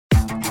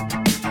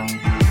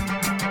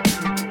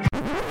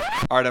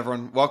All right,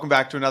 everyone. Welcome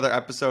back to another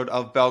episode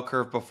of Bell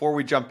Curve. Before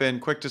we jump in,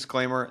 quick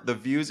disclaimer. The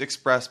views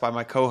expressed by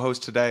my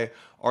co-host today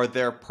are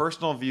their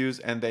personal views,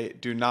 and they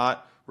do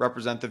not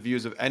represent the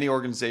views of any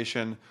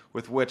organization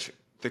with which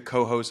the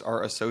co-hosts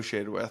are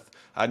associated with.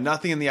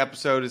 Nothing in the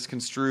episode is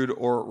construed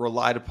or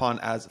relied upon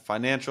as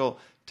financial,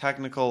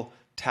 technical,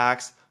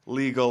 tax,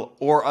 legal,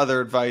 or other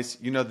advice.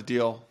 You know the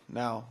deal.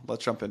 Now,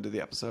 let's jump into the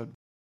episode.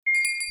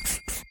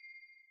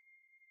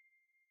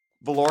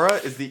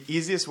 Valora is the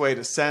easiest way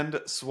to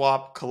send,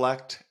 swap,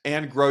 collect,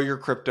 and grow your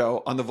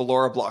crypto on the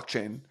Valora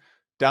blockchain.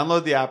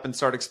 Download the app and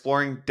start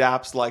exploring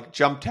dApps like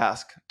Jump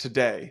Task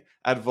today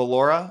at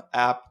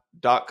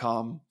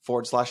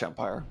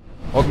valoraapp.com/empire.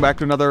 Welcome back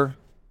to another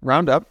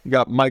Roundup. You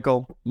got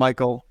Michael,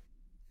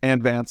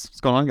 and Vance.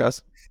 What's going on,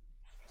 guys?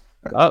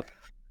 Up.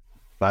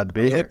 Glad to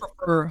be I here.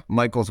 prefer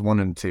Michael's 1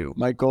 and 2.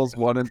 Michael's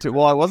 1 and 2.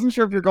 Well, I wasn't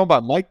sure if you're going by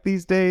Mike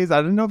these days.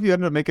 I didn't know if you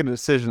ended up making a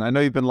decision. I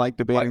know you've been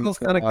debating. Michael's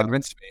kind of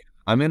convinced me.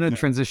 I'm in a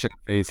transition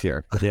phase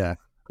here. Yeah.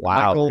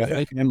 Wow.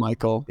 Michael and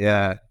Michael.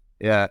 Yeah.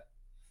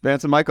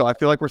 Vance and Michael, I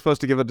feel like we're supposed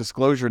to give a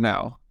disclosure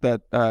now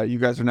that you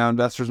guys are now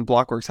investors in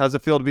Blockworks. How's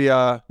it feel to be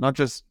not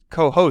just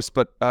co-hosts,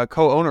 but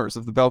co-owners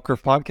of the Bell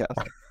Curve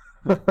podcast?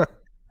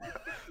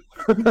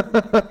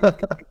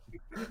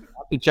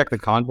 You check the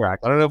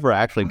contract. I don't know if we're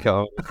actually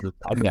co-owners of the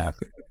podcast.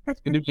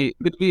 It's good to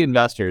be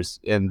investors.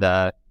 And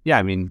yeah,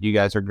 I mean, you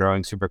guys are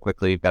growing super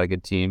quickly. You've got a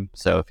good team.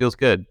 So it feels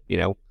good. You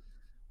know,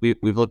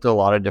 we've looked at a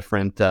lot of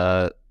different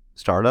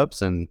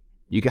startups, and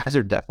you guys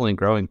are definitely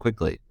growing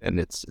quickly, and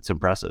it's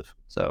impressive.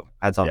 So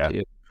hats off to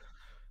you.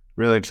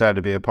 Really excited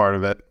to be a part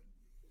of it.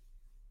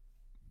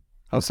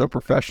 How so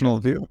professional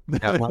of you.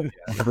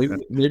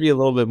 Maybe a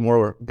little bit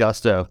more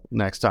gusto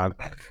next time.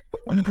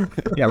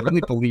 Yeah, I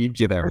really believed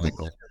you there,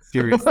 Michael.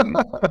 Seriously.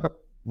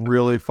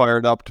 Really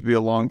fired up to be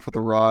along for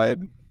the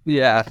ride.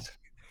 Yeah.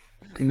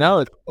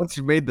 No, Once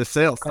you made the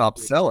sale, stop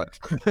selling.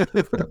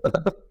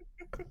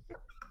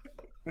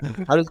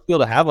 how does it feel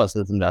to have us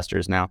as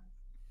investors now?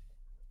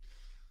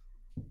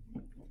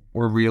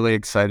 We're really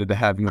excited to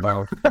have you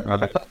about.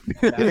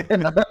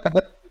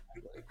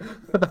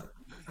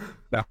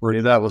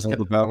 That was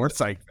all about. We're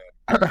psyched.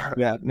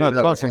 Yeah, no,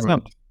 it's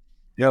fun.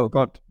 Yeah, we're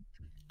good.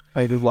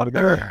 I did a lot of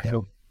good.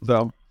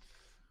 So,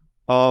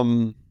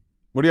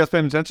 what are you guys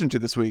paying attention to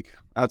this week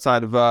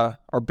outside of our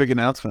big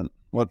announcement?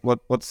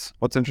 What's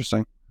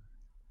interesting?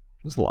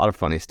 There's a lot of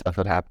funny stuff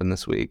that happened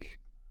this week.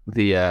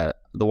 The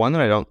one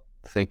that I don't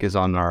think is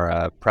on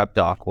our prep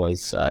doc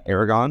was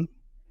Aragon.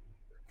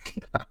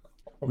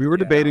 We were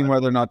debating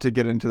whether or not to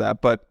get into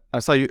that, but I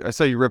saw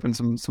you ripping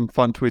some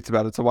fun tweets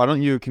about it. So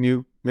can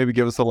you maybe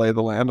give us a lay of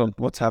the land on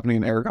what's happening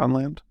in Aragon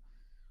land?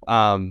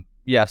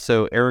 Yeah,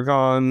 so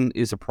Aragon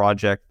is a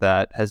project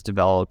that has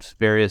developed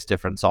various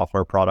different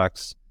software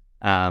products.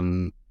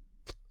 Aragon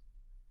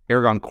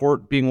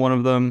Court being one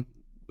of them.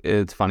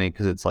 It's funny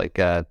because it's like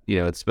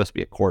it's supposed to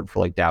be a court for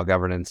like DAO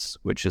governance,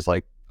 which is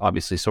like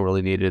obviously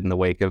sorely needed in the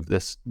wake of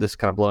this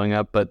kind of blowing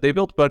up. But they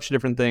built a bunch of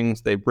different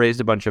things. They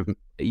raised a bunch of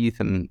ETH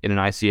in an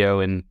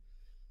ICO in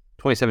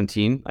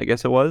 2017, I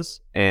guess it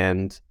was.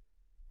 And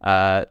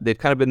they've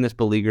kind of been this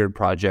beleaguered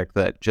project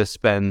that just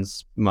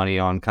spends money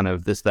on kind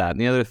of this, that,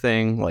 and the other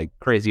thing, like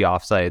crazy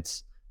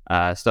offsites,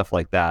 stuff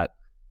like that.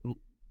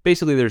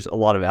 Basically, there's a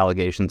lot of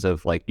allegations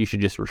of like, you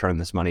should just return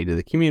this money to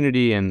the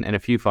community. And a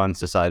few funds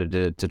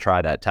decided to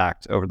try that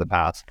tact over the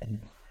past, I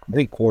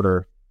think,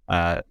 quarter.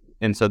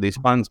 And so these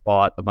funds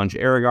bought a bunch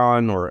of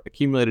Aragon or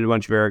accumulated a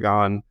bunch of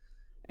Aragon,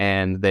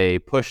 and they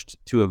pushed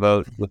to a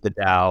vote with the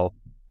DAO,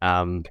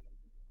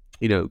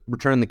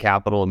 return the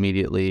capital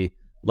immediately.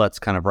 Let's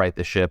kind of right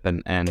the ship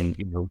and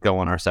go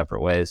on our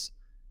separate ways.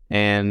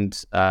 And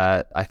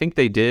I think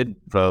they did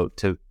vote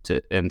to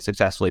and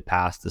successfully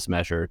pass this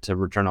measure to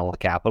return all the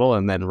capital.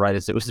 And then right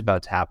as it was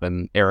about to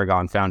happen,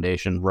 Aragon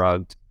Foundation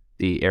rugged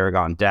the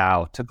Aragon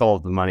DAO, took all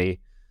of the money,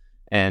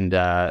 and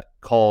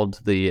called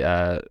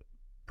the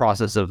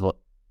process of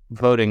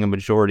voting a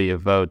majority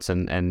of votes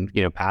and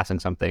passing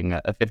something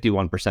a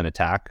 51%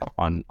 attack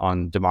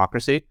on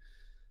democracy.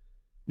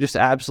 Just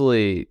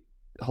absolutely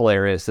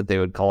hilarious that they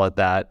would call it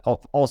that.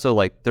 Also,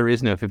 like, there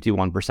is no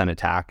 51%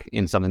 attack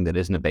in something that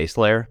isn't a base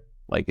layer.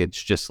 Like,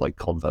 it's just like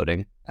called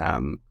voting.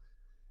 And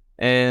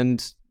I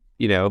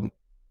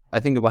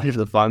think a bunch of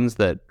the funds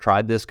that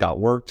tried this got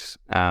worked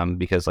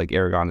because like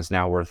Aragon is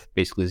now worth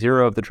basically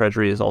zero. If the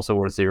treasury is also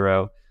worth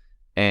zero.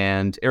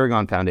 And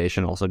Aragon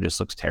Foundation also just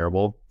looks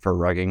terrible for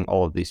rugging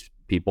all of these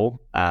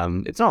people.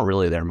 It's not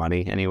really their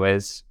money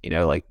anyways.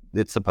 Like,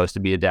 it's supposed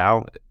to be a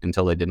DAO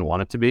until they didn't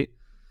want it to be.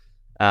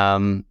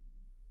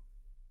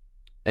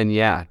 And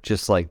yeah,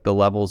 just like the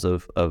levels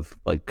of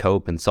like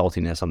cope and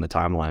saltiness on the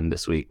timeline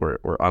this week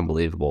were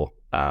unbelievable.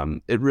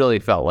 It really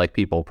felt like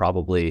people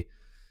probably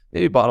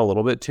maybe bought a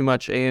little bit too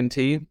much ANT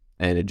and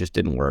it just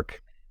didn't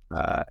work.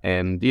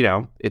 And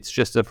it's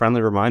just a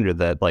friendly reminder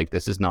that like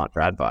this is not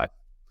TradFi.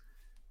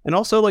 And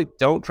also, like,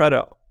 don't try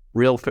to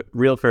real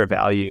fair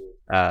value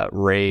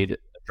raid a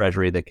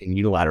treasury that can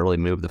unilaterally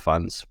move the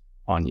funds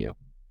on you.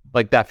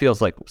 Like, that feels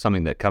like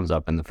something that comes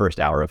up in the first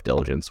hour of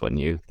diligence when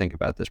you think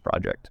about this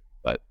project.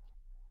 But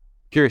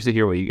curious to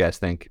hear what you guys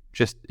think.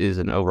 Just is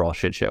an overall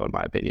shit show, in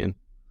my opinion.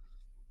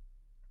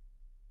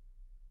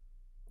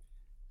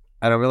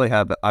 I'm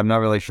not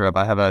really sure if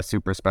I have a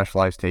super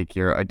specialized take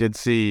here. I did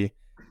see,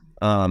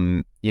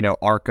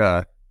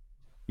 Arca,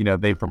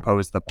 they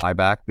proposed the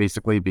buyback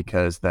basically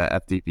because the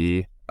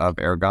FTV of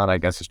Aragon, I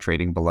guess, is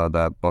trading below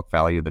the book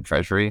value of the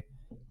treasury.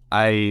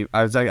 I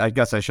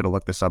guess I should have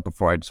looked this up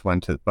before I just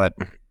went to, but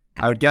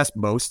I would guess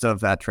most of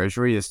that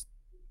treasury is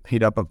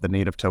made up of the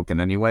native token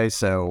anyway.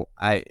 So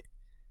I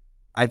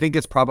think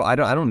it's probably, I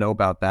don't know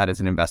about that as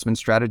an investment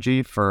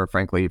strategy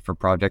frankly, for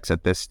projects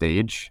at this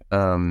stage.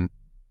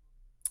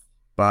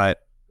 But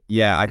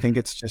yeah, I think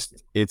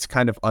it's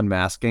kind of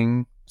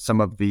unmasking some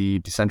of the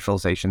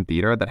decentralization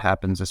theater that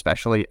happens,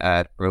 especially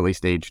at early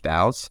stage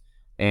DAOs.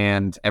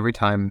 And every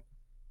time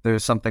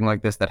there's something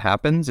like this that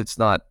happens, it's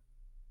not,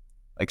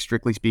 like,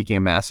 strictly speaking, a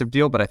massive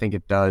deal, but I think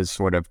it does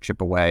sort of chip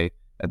away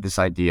at this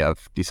idea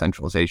of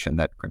decentralization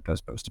that crypto is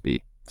supposed to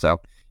be.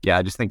 So yeah,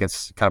 I just think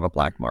it's kind of a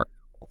black mark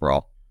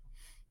overall.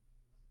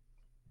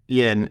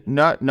 Yeah, and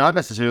not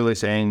necessarily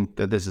saying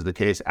that this is the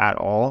case at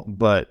all,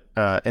 but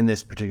in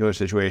this particular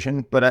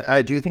situation. But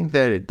I do think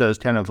that it does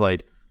kind of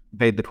like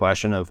beg the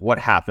question of what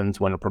happens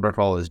when a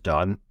protocol is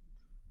done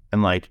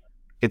and like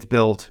it's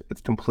built,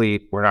 it's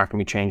complete, we're not going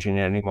to be changing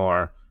it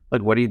anymore.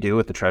 Like, what do you do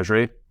with the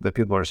treasury that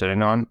people are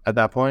sitting on at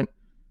that point?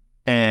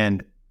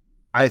 And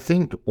I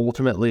think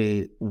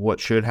ultimately what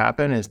should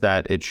happen is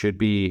that it should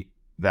be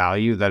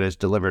value that is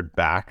delivered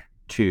back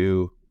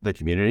to the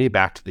community,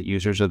 back to the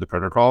users of the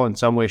protocol in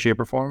some way, shape,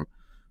 or form.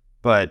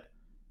 But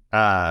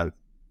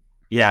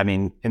yeah, I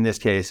mean, in this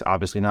case,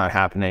 obviously not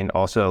happening.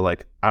 Also,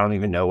 like, I don't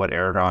even know what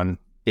Aragon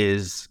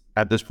is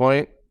at this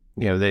point.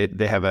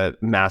 They have a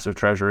massive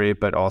treasury,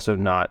 but also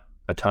not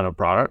a ton of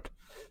product.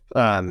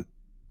 And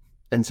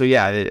so,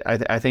 yeah,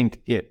 I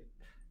think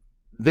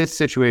this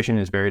situation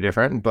is very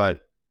different,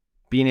 but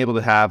being able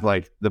to have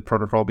like the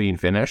protocol being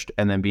finished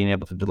and then being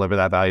able to deliver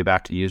that value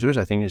back to users,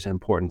 I think is an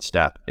important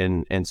step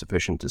in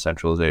sufficient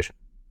decentralization.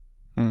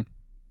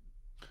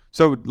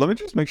 So let me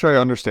just make sure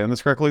I understand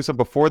this correctly. So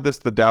before this,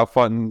 the DAO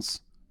funds,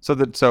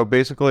 so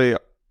basically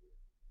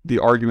the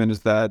argument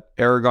is that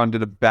Aragon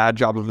did a bad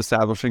job of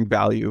establishing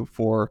value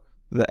for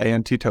the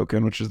ANT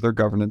token, which is their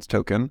governance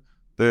token.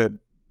 The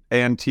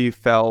ANT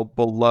fell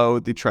below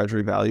the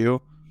treasury value.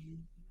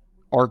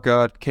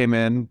 Arca came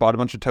in, bought a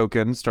bunch of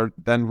tokens,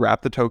 then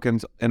wrapped the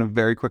tokens in a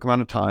very quick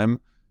amount of time,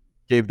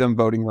 gave them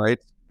voting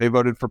rights. They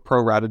voted for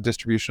pro rata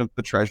distribution of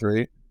the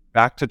treasury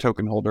back to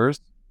token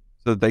holders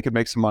so that they could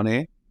make some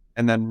money.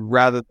 And then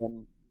rather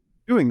than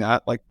doing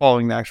that, like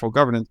following the actual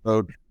governance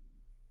vote,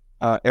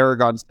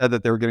 Aragon said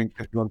that they were getting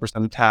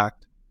 51%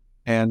 attacked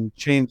and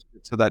changed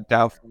it so that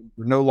DAO funds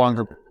were no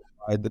longer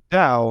by the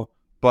DAO,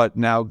 but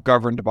now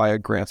governed by a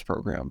grants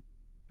program.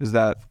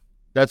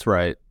 That's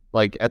right.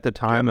 Like at the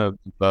time of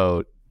the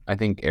vote, I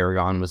think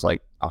Aragon was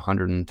like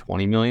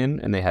 120 million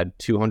and they had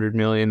 200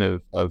 million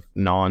of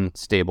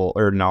non-stable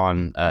or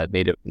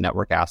non-native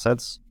network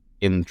assets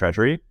in the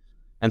treasury.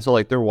 And so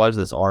like there was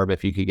this ARB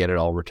if you could get it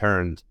all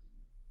returned.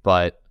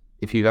 But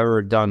if you've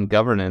ever done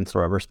governance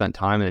or ever spent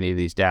time in any of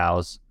these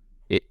DAOs,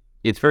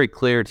 it's very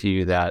clear to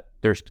you that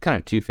there's kind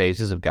of two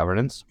phases of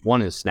governance.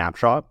 One is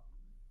snapshot.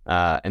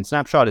 And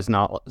snapshot's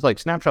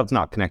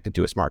not connected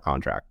to a smart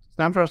contract.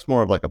 Snapshot's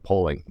more of like a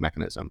polling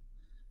mechanism.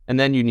 And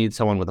then you need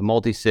someone with a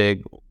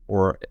multi-sig,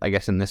 or I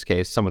guess in this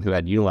case, someone who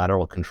had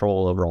unilateral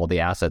control over all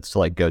the assets to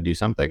like go do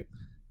something.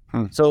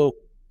 So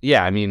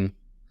yeah, I mean,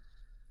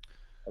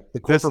 the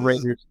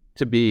corporate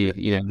to be,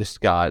 just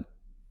got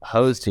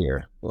hosed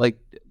here. Like,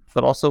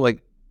 but also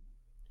like,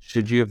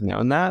 should you have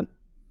known that?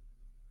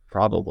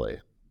 Probably.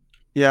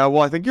 Yeah,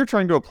 well, I think you're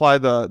trying to apply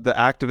the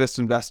activist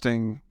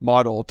investing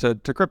model to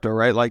crypto,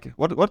 right? Like,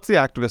 what's the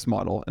activist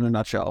model in a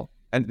nutshell?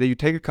 And you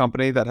take a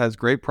company that has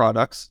great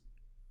products,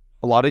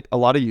 a lot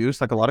of use,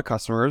 like a lot of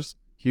customers,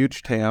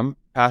 huge TAM,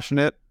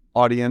 passionate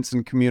audience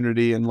and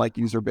community and like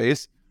user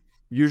base,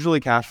 usually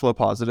cash flow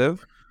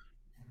positive,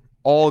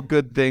 all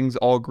good things,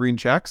 all green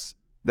checks.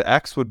 The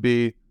X would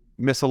be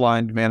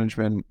misaligned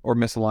management or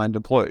misaligned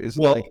employees.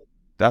 Well, like,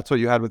 that's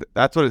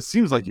what it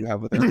seems like you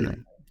have with it.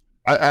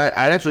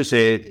 I'd actually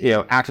say,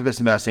 activist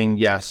investing,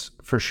 yes,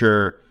 for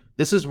sure.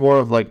 This is more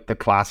of like the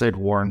classic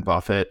Warren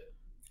Buffett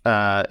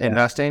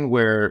investing,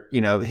 where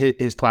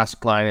his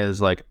classic line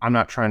is like, I'm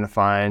not trying to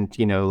find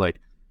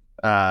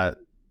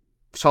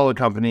solid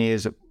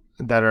companies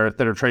that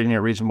are trading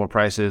at reasonable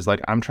prices.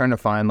 Like, I'm trying to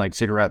find like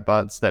cigarette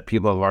butts that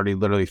people have already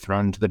literally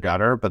thrown to the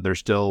gutter, but there's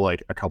still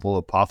like a couple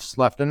of puffs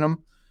left in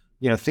them.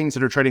 Things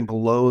that are trading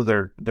below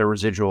their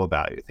residual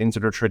value, things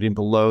that are trading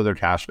below their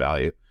cash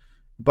value.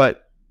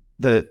 But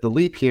the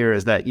leap here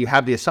is that you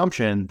have the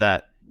assumption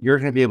that you're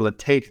going to be able to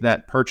take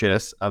that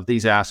purchase of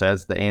these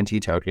assets, the ANT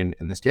token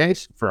in this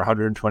case, for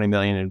 120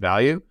 million in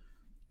value,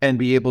 and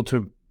be able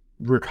to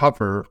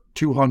recover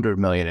 200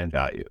 million in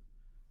value.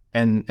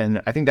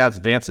 And I think that's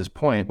Vance's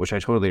point, which I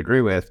totally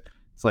agree with.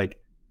 It's like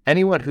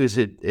anyone who's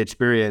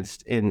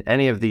experienced in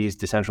any of these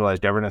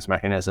decentralized governance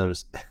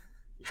mechanisms,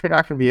 you're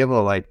not going to be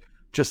able to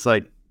just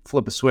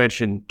flip a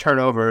switch and turn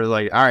over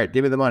like, all right,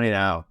 give me the money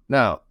now.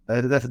 No,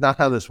 that's not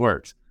how this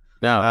works.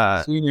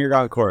 No, senior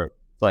Aragon Court.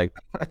 Like,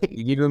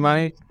 you give me the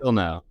money? Still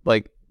no.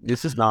 Like,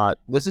 this is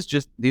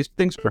just, these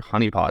things are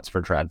honeypots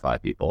for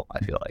TradFi people, I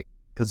feel like.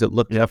 Because it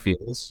looks and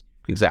feels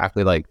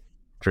exactly like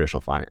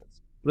traditional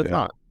finance. But it's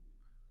not.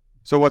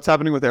 So what's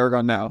happening with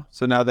Aragon now?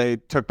 So now they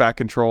took back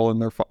control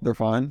and they're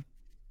fine?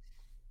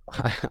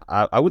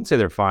 I wouldn't say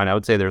they're fine. I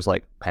would say there's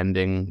like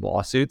pending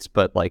lawsuits,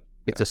 but like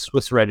it's a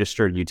Swiss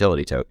registered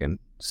utility token.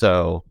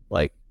 So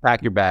like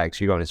pack your bags,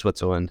 you're going to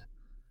Switzerland.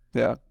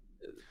 Yeah.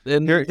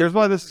 And here's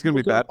why this is going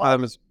to be bad for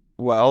them as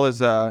well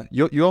is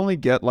you only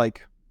get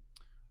like,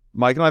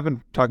 Mike and I have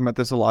been talking about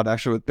this a lot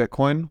actually with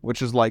Bitcoin,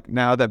 which is like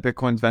now that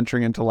Bitcoin's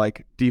venturing into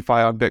like DeFi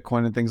on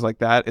Bitcoin and things like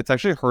that, it's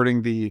actually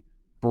hurting the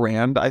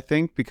brand, I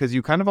think, because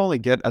you kind of only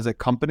get as a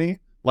company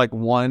like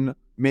one,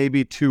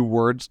 maybe two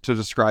words to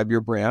describe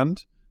your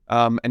brand.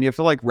 And you have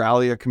to like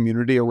rally a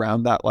community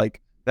around that,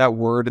 like that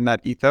word and that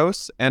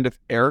ethos. And if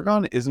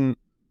Aragon isn't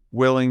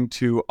willing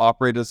to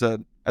operate as a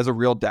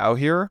real DAO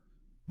here,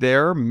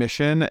 their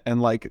mission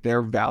and like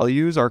their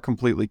values are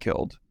completely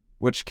killed,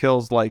 which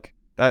kills like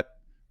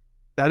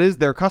that is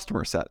their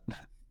customer set,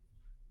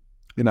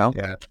 you know?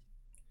 Yeah.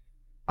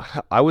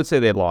 I would say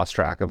they lost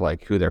track of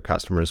like who their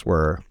customers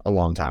were a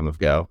long time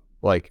ago.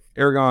 Like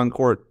Aragon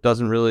Court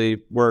doesn't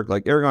really work.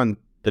 Like Aragon,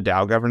 the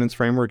DAO governance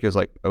framework is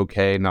like,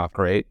 okay, not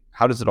great.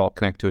 How does it all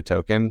connect to a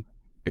token?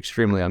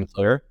 Extremely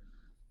unclear.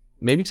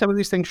 Maybe some of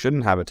these things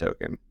shouldn't have a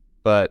token,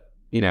 but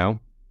you know,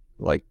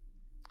 like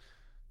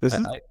this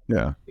is,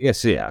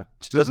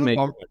 It doesn't make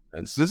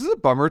sense. This is a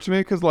bummer to me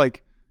because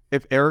like,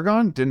 if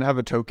Aragon didn't have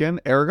a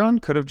token, Aragon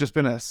could have just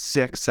been a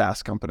sick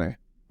SaaS company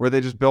where they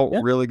just built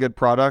really good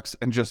products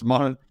and just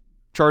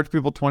charged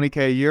people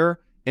 $20K a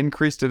year,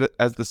 increased it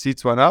as the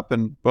seats went up,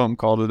 and boom,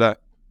 called it a.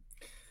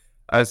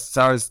 I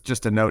was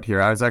just a note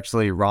here. I was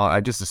actually wrong.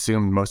 I just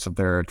assumed most of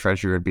their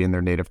treasury would be in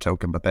their native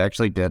token, but they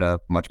actually did a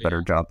much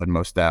better job than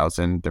most DAOs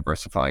in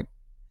diversifying.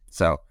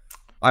 So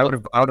I would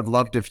have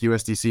loved if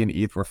USDC and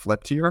ETH were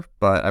flipped here,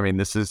 but I mean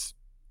this is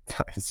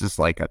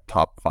like a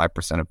top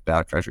 5% of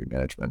DAO treasury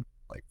management.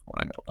 Like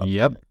what I know about.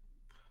 Yep.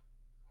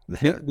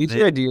 These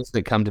are ideas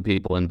that come to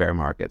people in bear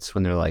markets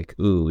when they're like,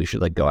 ooh, we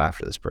should like go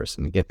after this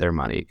person and get their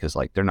money because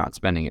like they're not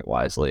spending it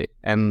wisely.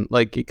 And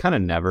like it kind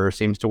of never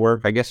seems to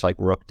work. I guess like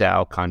Rook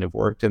DAO kind of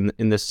worked in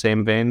this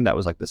same vein. That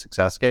was like the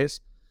success case.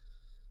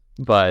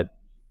 But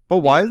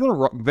why is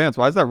that, Vance?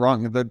 Why is that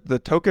wrong? The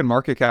token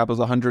market cap is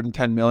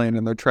 110 million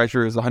and their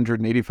treasury is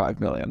 185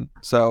 million.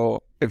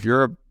 So if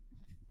you're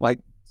like,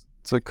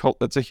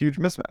 it's a huge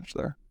mismatch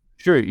there.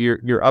 Sure,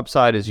 your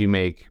upside is you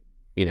make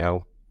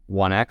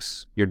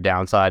 1x. Your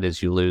downside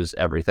is you lose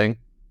everything.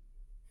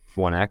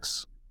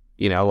 1x.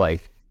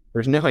 Like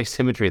there's no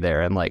asymmetry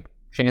there, and like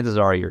chances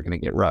are you're gonna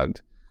get rugged.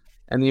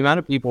 And the amount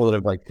of people that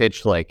have like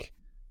pitched like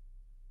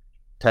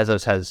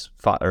Tezos has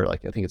fought, or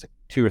like I think it's like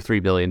 $2 or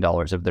 $3 billion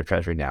of their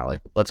treasury now.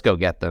 Like let's go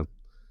get them.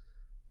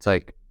 It's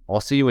like I'll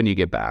see you when you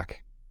get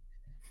back.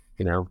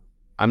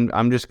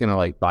 I'm just gonna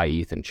like buy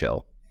ETH and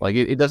chill. Like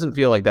it doesn't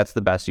feel like that's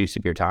the best use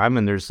of your time.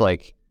 And there's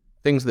like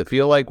things that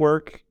feel like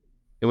work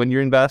when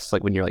you invest,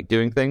 like when you're like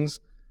doing things,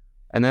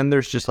 and then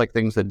there's just like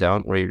things that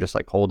don't, where you're just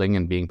like holding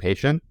and being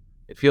patient.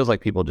 It feels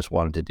like people just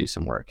wanted to do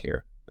some work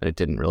here, and it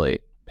didn't really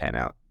pan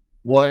out.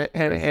 Well,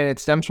 and it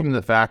stems from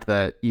the fact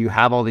that you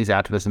have all these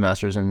activist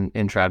investors in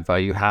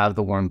TradFi. You have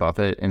the Warren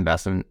Buffett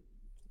investment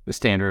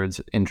standards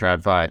in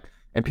TradFi,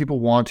 and people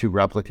want to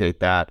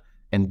replicate that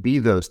and be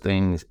those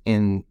things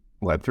in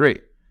Web3.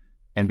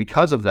 And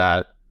because of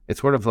that,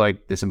 it's sort of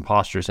like this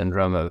imposter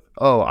syndrome of,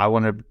 oh, I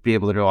want to be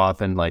able to go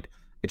off and like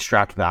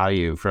extract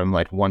value from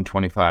like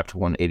 125 to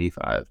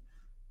 185.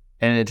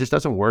 And it just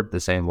doesn't work the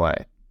same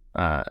way.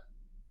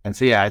 And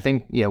so, I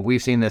think,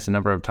 we've seen this a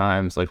number of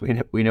times. Like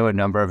we know a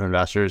number of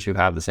investors who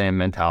have the same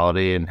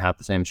mentality and have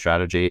the same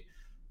strategy.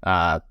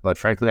 But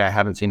frankly, I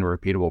haven't seen a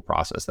repeatable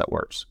process that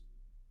works.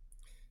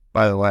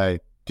 By the way,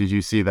 did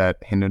you see that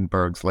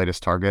Hindenburg's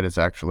latest target is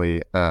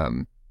actually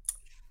Carl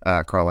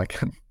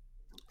Icahn?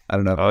 I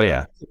don't know. Oh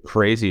yeah,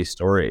 crazy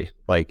story.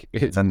 Like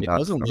it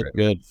doesn't look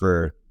good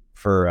for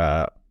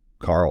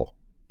Carl.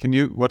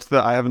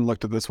 I haven't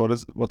looked at this.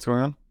 What's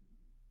going on?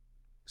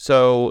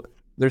 So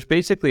there's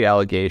basically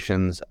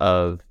allegations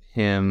of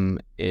him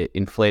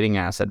inflating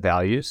asset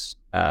values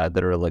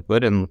that are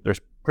liquid, and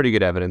there's pretty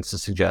good evidence to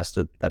suggest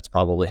that that's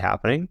probably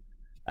happening.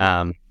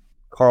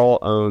 Carl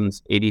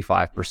owns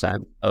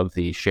 85% of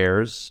the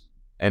shares,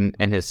 and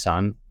his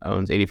son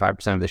owns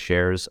 85% of the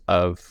shares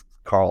of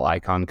Carl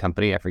Icahn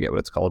Company. I forget what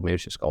it's called. Maybe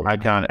it's just called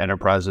Icahn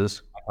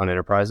Enterprises. Icahn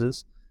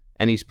Enterprises.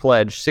 And he's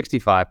pledged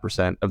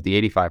 65% of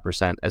the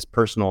 85% as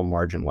personal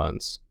margin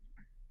loans.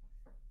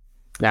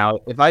 Now,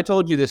 if I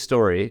told you this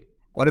story,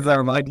 what does that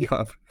remind you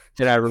of?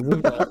 Did I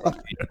remove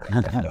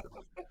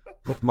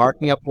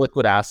marking up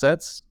liquid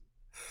assets,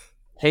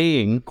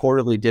 paying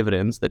quarterly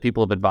dividends that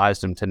people have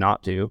advised him to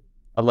not do,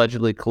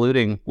 allegedly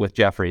colluding with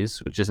Jefferies,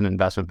 which is an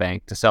investment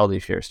bank, to sell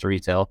these shares to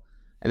retail,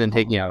 and then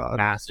taking out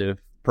massive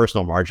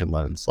personal margin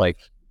loans. Like,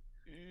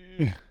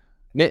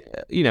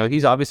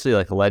 He's obviously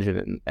like a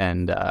legend,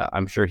 and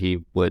I'm sure he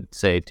would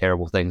say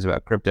terrible things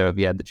about crypto if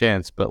he had the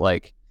chance. But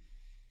like,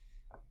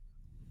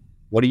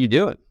 what are you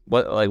doing?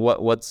 What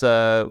is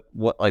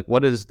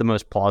the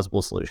most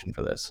plausible solution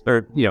for this,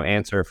 or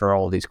answer for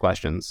all of these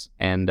questions?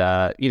 And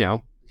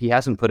he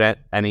hasn't put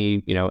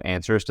any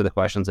answers to the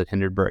questions that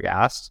Hindenburg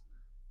asked,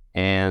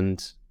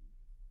 and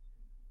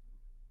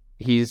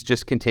he's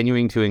just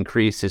continuing to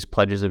increase his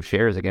pledges of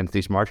shares against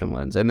these margin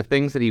loans. And the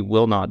things that he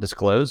will not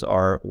disclose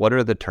are, what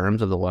are the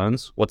terms of the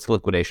loans? What's the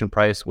liquidation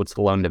price? What's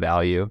the loan to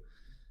value?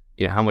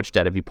 How much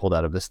debt have you pulled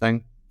out of this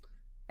thing?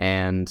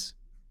 And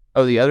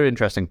the other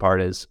interesting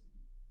part is,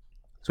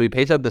 so he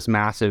pays out this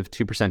massive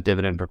 2%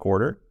 dividend per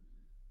quarter,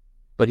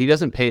 but he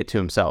doesn't pay it to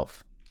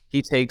himself.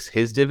 He takes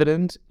his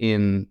dividend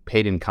in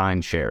paid in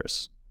kind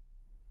shares.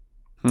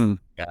 Yeah,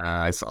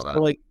 I saw that.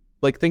 So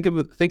like think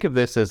of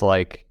this as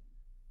like,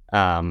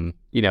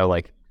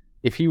 like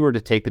if he were to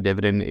take the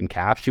dividend in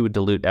cash, he would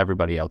dilute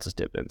everybody else's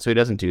dividend. So he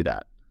doesn't do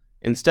that.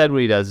 Instead,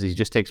 what he does is he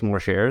just takes more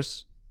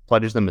shares,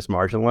 pledges them as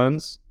margin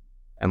loans,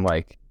 and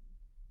like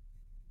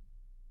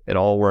it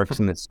all works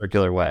in this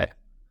circular way.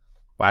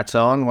 Wax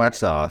on,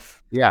 wax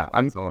off. Yeah,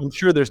 I'm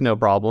sure there's no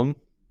problem,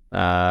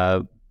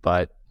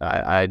 but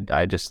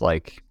I just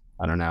like,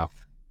 I don't know.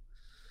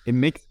 It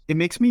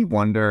makes me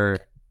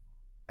wonder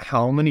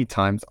how many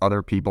times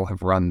other people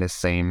have run this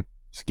same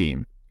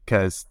scheme.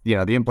 Because,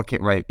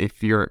 right,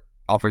 if you're,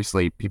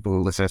 obviously, people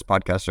who listen to this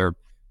podcast are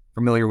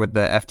familiar with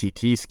the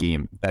FTT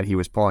scheme that he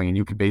was pulling, and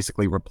you could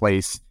basically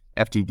replace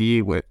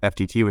FTT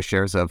with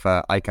shares of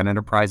Icon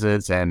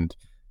Enterprises and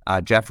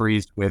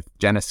Jefferies with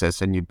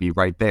Genesis, and you'd be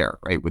right there,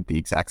 right, with the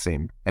exact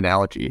same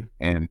analogy.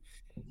 And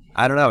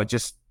I don't know,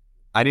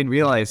 I didn't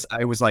realize,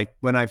 I was like,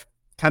 when I've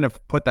kind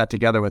of put that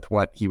together with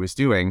what he was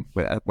doing,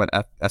 with what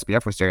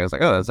SBF was doing, I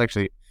was like,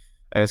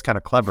 it's kind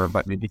of clever,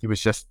 but maybe he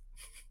was just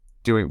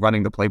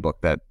running the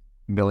playbook that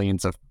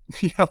millions of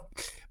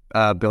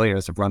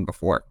billionaires have run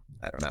before.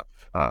 I don't know.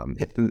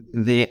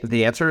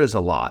 The answer is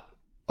a lot.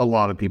 A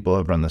lot of people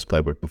have run this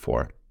playbook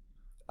before.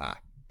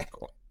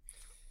 Cool.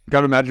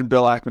 Gotta imagine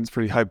Bill Ackman's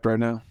pretty hyped right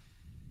now.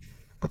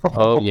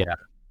 Oh yeah,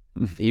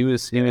 he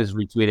was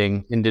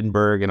retweeting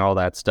Hindenburg and all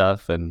that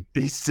stuff, and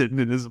he's sitting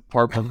in his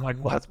apartment like,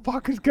 let's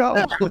fucking go.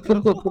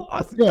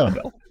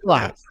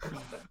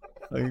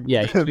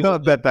 Yeah, I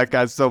bet that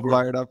guy's so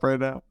fired up right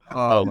now.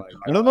 Oh,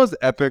 one of the most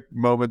epic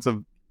moments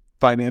of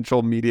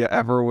financial media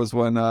ever was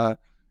when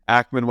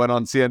Ackman went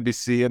on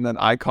CNBC, and then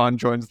Icon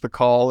joins the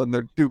call, and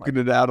they're duking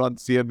it out on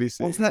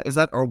CNBC. Is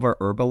that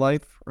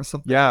Herbalife or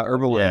something? Yeah,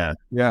 Herbalife.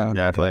 Yeah.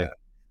 Definitely.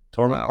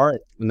 tore him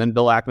apart. And then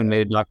Bill Ackman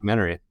made a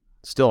documentary,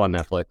 still on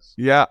Netflix.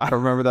 Yeah, I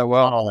remember that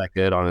well. Not all that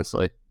good,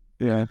 honestly.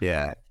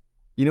 Yeah.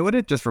 You know what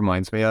it just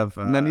reminds me of?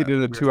 And then he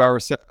did a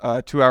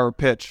 2-hour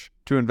pitch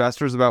to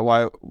investors about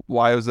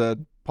why it was a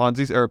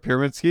Ponzi or a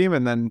pyramid scheme,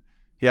 and then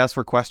he asked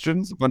for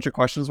questions. A bunch of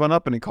questions went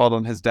up, and he called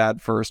on his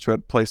dad first, who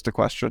had placed a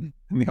question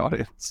in the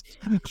audience.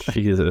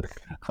 Jesus.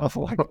 I was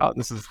like, oh,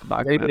 this is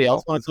not Anybody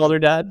else want to call their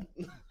dad?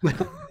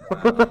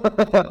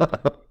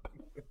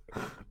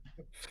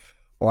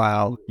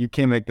 Wow, you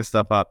can't make this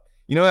stuff up.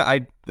 You know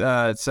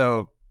what?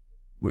 So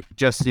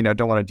just,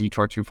 don't want to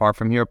detour too far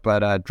from here,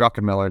 but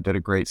Druckenmiller did a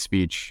great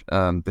speech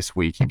this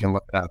week. You can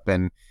look it up,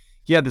 and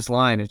he had this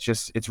line. It's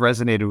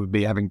resonated with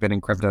me, having been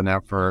in crypto now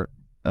for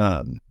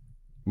 5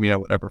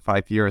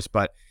 years.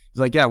 But it's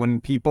like, yeah,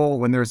 when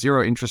there's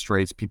zero interest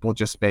rates, people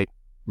just make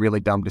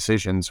really dumb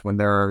decisions. When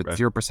there are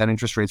 0%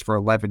 interest rates for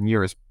 11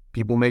 years,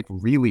 people make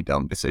really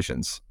dumb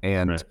decisions.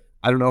 And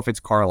I don't know if it's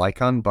Carl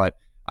Icahn, but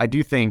I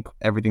do think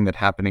everything that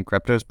happened in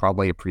crypto is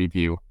probably a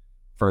preview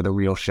for the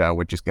real show,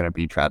 which is going to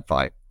be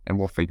TradFi, and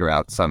we'll figure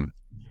out some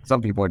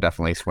people are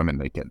definitely swimming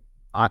naked.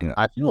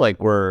 I feel like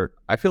we're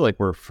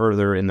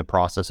further in the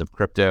process of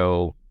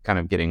crypto kind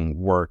of getting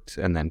worked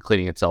and then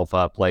cleaning itself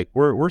up. Like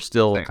we're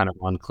still kind of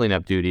on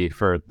cleanup duty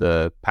for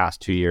the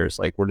past 2 years.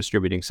 Like we're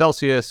distributing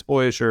Celsius,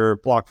 Voyager,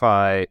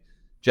 BlockFi,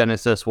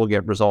 Genesis will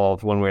get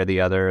resolved one way or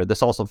the other.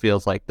 This also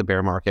feels like the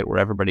bear market where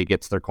everybody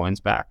gets their coins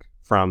back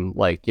from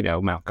Mt.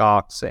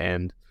 Gox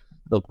and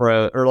the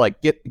pro, or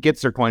like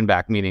gets their coin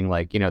back, meaning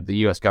the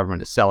US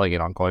government is selling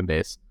it on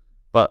Coinbase.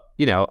 But,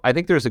 I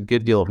think there's a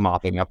good deal of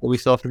mopping up that we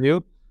still have to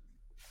do.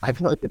 I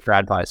feel like the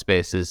TradFi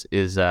space is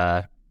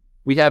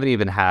we haven't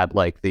even had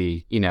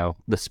the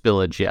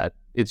spillage yet.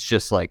 It's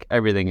just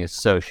everything is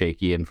so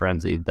shaky and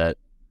frenzied that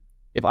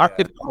if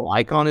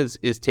Icon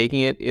is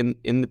taking it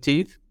in the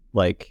teeth,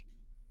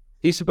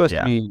 he's supposed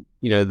to be,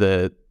 he's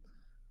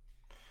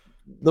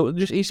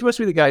supposed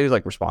to be the guy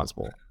who's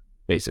responsible,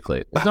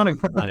 basically. It's not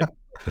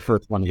the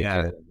first one.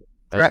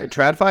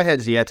 TradFi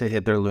has yet to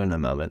hit their Luna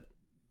moment.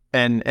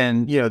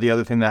 And the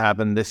other thing that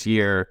happened this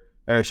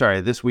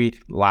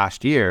week,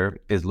 last year,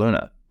 is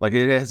Luna.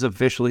 It has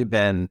officially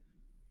been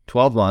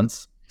 12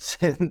 months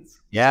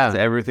since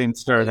everything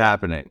started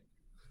happening.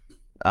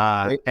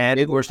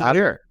 And we're still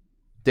here.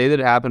 Day that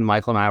it happened,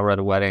 Michael and I were at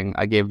a wedding.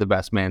 I gave the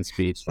best man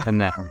speech,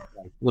 and then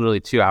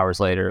literally 2 hours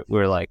later, we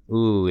were like,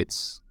 "Ooh,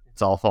 it's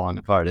all falling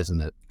apart,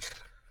 isn't it?"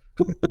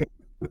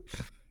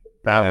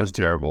 That was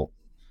terrible.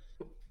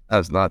 That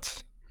was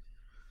nuts.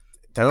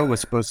 Doe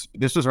was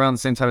this was around the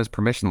same time as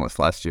permissionless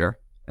last year,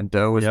 and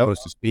Doe was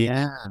supposed to speak.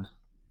 Yeah.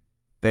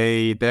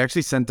 They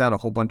actually sent down a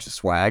whole bunch of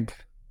swag,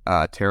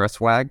 Terra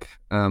swag.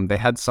 They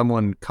had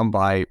someone come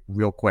by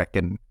real quick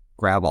and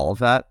grab all of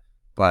that,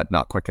 but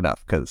not quick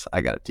enough because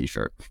I got a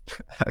T-shirt.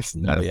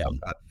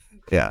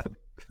 Yeah,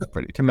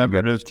 pretty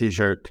Commemorative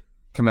T-shirt.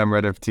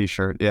 Commemorative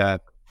T-shirt. Yeah.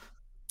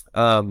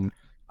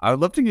 I would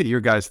love to get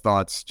your guys'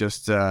 thoughts.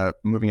 Just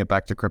moving it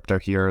back to crypto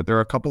here. There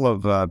are a couple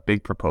of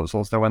big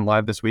proposals that went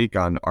live this week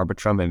on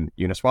Arbitrum and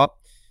Uniswap.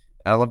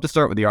 I'd love to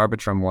start with the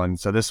Arbitrum one.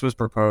 So this was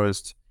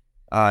proposed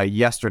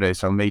yesterday,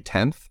 so May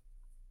 10th.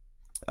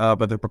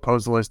 But the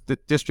proposal is the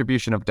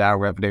distribution of DAO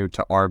revenue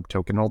to ARB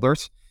token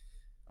holders.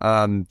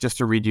 Just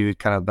to read you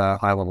kind of the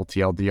high-level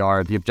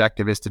TLDR, the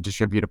objective is to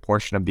distribute a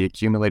portion of the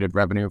accumulated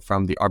revenue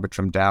from the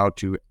Arbitrum DAO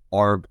to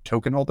ARB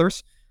token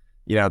holders.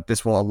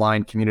 This will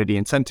align community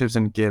incentives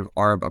and give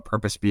ARB a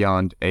purpose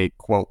beyond a,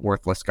 quote,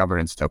 worthless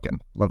governance token.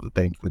 Love that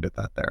they included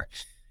that there.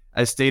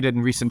 As stated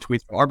in recent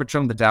tweets from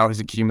Arbitrum, the DAO has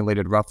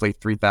accumulated roughly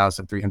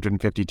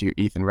 3,352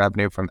 ETH in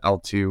revenue from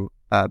L2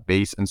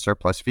 base and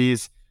surplus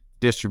fees.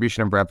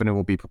 Distribution of revenue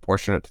will be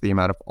proportionate to the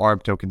amount of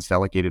ARB tokens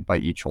delegated by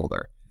each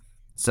holder.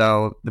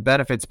 So the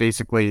benefits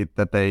basically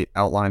that they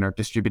outline are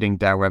distributing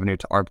DAO revenue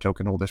to ARB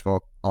token holders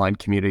will align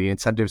community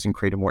incentives and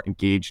create a more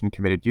engaged and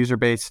committed user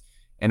base,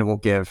 and it will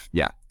give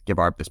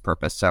ARB this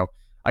purpose. So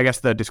I guess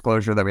the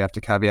disclosure that we have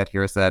to caveat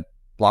here is that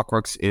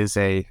Blockworks is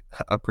a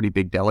pretty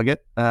big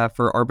delegate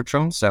for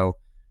Arbitrum, so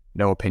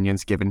no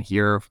opinions given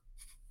here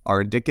are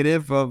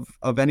indicative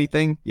of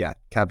anything. Yeah,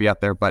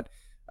 caveat there. But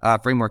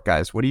Framework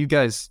guys, what do you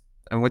guys,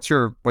 and what's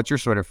your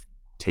sort of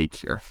take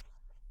here?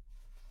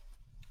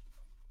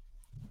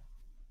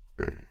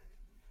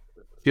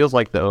 Feels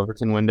like the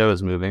Overton window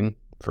is moving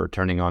for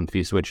turning on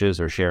fee switches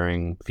or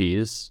sharing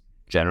fees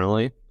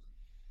generally,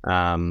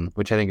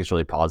 which I think is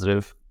really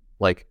positive.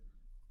 Like,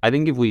 I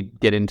think if we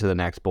get into the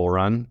next bull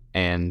run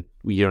and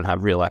we don't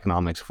have real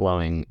economics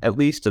flowing, at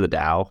least to the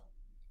DAO,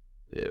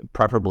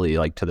 preferably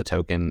like to the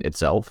token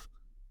itself,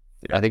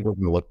 I think we're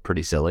going to look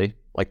pretty silly.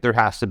 Like, there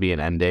has to be an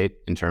end date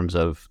in terms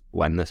of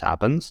when this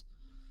happens.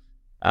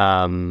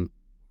 And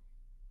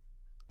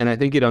I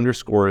think it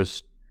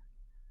underscores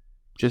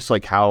just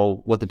like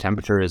what the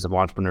temperature is of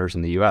entrepreneurs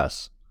in the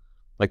US.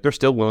 Like, they're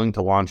still willing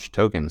to launch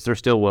tokens. They're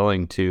still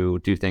willing to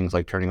do things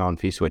like turning on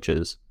fee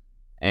switches.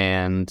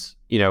 And,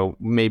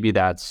 maybe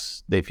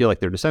they feel like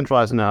they're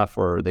decentralized enough,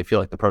 or they feel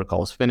like the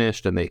protocol is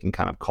finished and they can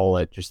kind of call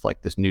it just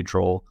like this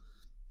neutral,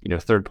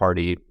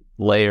 third-party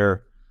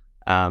layer.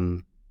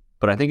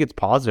 But I think it's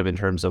positive in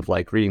terms of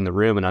like reading the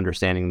room and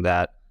understanding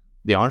that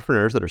the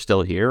entrepreneurs that are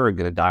still here are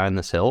going to die on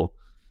this hill,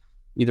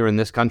 either in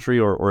this country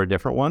or a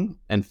different one,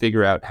 and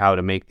figure out how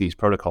to make these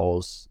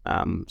protocols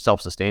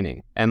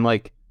self-sustaining. And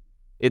like,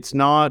 it's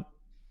not,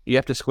 you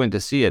have to squint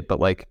to see it, but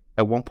like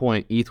at one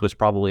point ETH was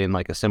probably in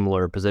like a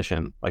similar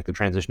position, like the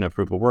transition of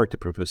proof of work to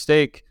proof of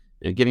stake,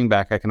 giving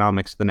back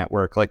economics to the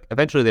network. Like,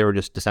 eventually they were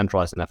just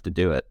decentralized enough to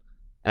do it.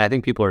 And I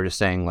think people are just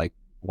saying like,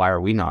 why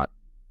are we not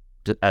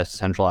as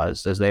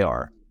centralized as they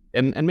are?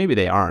 And maybe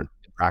they aren't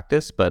in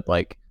practice, but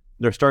like,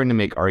 they're starting to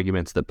make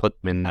arguments that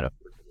put them in that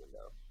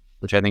window,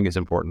 which I think is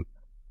important.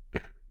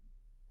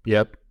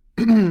 Yep.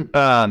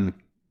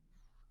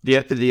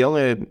 The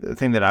only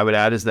thing that I would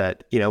add is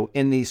that,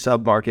 in these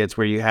sub markets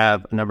where you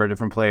have a number of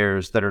different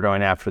players that are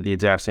going after the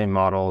exact same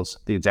models,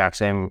 the exact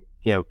same,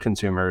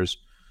 consumers,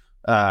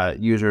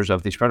 users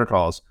of these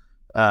protocols,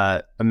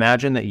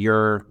 imagine that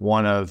you're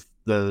one of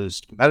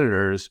those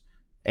competitors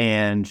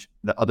and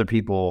the other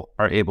people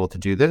are able to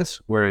do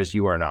this, whereas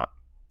you are not.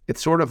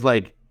 It's sort of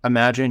like,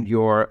 imagine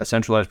you're a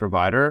centralized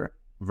provider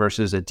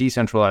versus a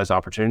decentralized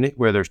opportunity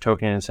where there's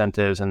token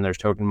incentives and there's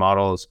token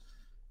models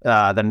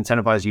that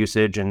incentivize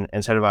usage and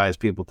incentivize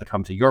people to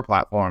come to your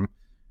platform.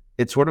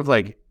 It's sort of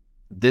like,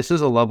 this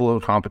is a level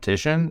of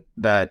competition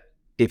that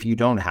if you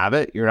don't have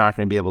it, you're not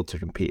going to be able to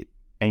compete.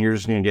 And you're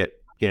just going to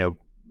get,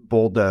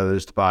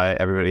 bulldozed by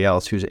everybody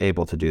else who's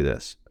able to do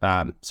this.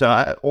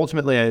 So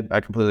ultimately, I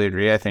completely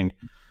agree. I think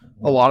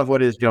a lot of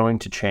what is going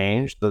to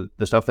change, the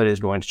stuff that is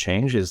going to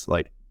change is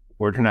like,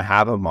 we're going to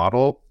have a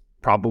model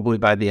probably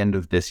by the end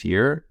of this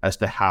year as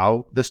to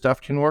how this stuff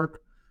can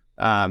work.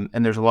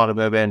 And there's a lot of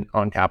movement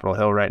on Capitol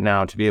Hill right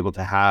now to be able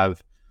to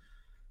have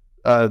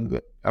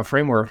a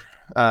framework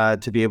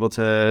to be able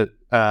to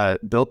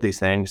build these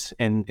things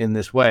in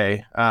this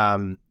way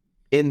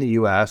in the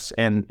U.S.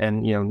 and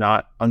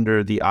not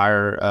under the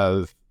ire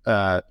of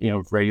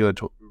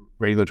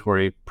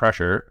regulatory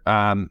pressure.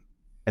 And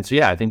so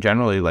I think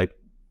generally like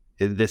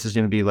this is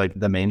going to be like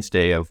the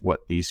mainstay of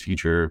what these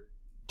future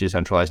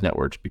decentralized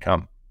networks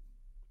become.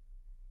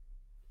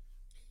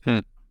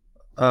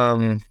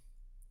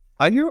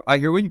 I hear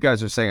what you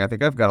guys are saying. I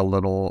think I've got a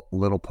little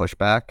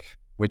pushback,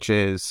 which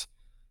is,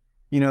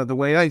 the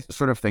way I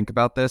sort of think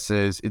about this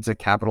is it's a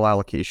capital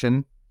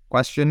allocation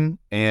question.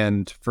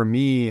 And for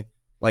me,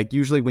 like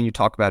usually when you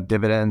talk about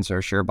dividends or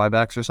share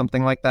buybacks or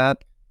something like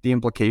that, the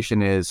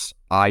implication is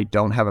I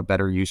don't have a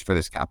better use for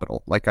this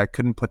capital. Like I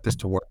couldn't put this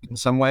to work in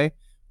some way.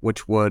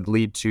 which would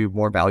lead to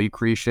more value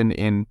creation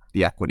in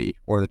the equity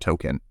or the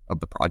token of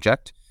the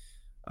project.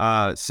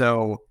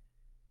 So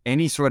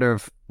any sort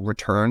of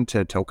return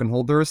to token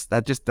holders,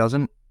 that just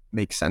doesn't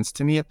make sense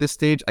to me at this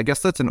stage. I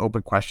guess that's an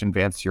open question,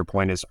 Vance. Your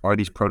point is, are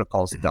these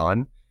protocols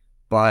done?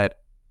 But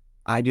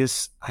I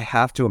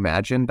have to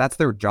imagine that's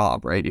their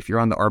job, right? If you're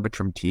on the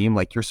Arbitrum team,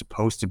 like, you're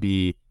supposed to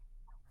be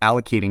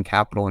allocating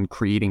capital and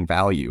creating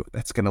value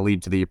that's going to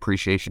lead to the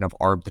appreciation of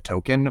ARB, the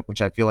token,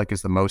 which I feel like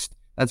is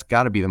that's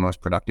got to be the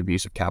most productive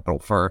use of capital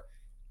for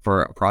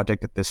a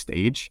project at this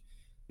stage.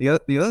 The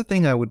other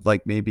thing I would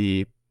like,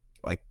 maybe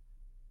like,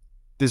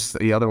 this,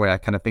 the other way I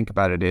kind of think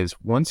about it is,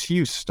 once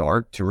you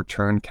start to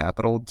return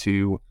capital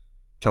to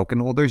token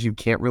holders, you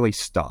can't really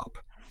stop,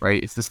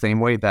 right? It's the same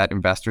way that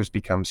investors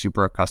become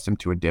super accustomed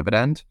to a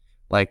dividend.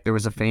 Like, there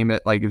was a famous,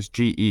 like, it was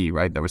GE,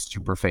 right? That was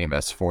super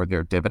famous for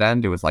their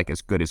dividend. It was like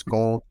as good as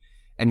gold.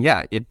 And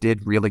yeah, it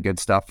did really good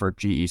stuff for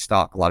GE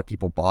stock. A lot of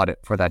people bought it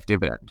for that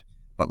dividend.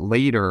 But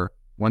later,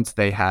 once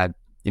they had,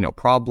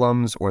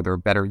 problems, or there were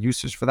better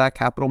uses for that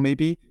capital,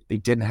 maybe they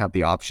didn't have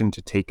the option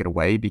to take it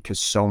away, because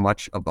so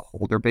much of the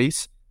holder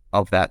base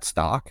of that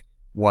stock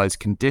was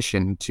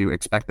conditioned to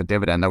expect the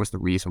dividend. That was the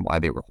reason why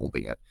they were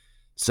holding it.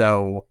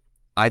 So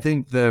I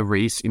think the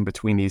race in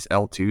between these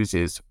L2s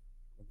is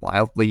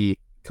wildly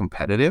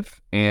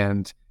competitive.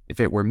 And if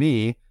it were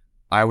me,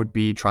 I would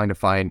be trying to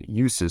find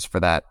uses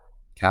for that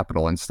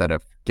capital instead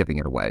of giving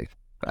it away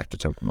back to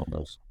token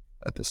holders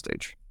at this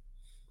stage.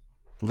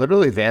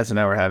 Literally, Vance and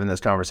I were having this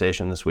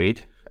conversation this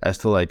week as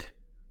to, like,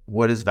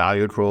 what does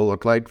value accrual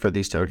look like for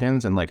these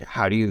tokens, and, like,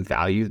 how do you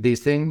value these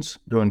things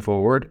going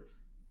forward?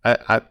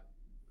 I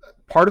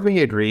part of me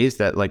agrees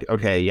that, like,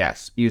 okay,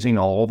 yes, using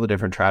all the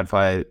different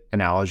TradFi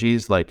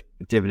analogies, like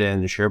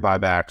dividends, share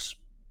buybacks,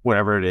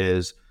 whatever it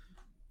is,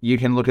 you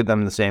can look at them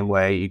in the same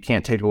way. You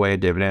can't take away a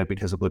dividend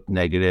because it looked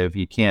negative.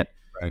 You can't,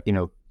 Right.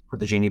 Put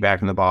the genie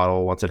back in the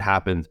bottle once it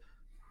happens.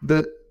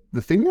 The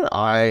thing that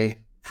I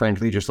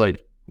frankly just,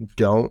 like,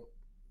 don't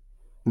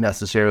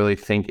necessarily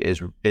think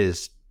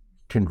is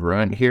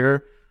congruent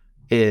here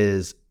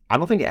is, I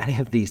don't think any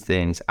of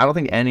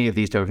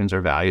these tokens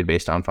are valued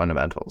based on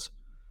fundamentals.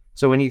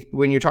 So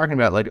when you're talking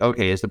about, like,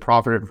 okay, is the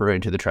profit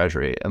accruing to the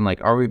treasury, and,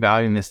 like, are we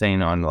valuing this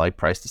thing on, like,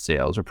 price to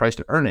sales or price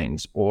to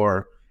earnings,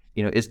 or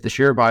is the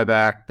share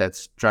buyback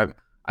that's driving?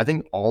 I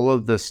think all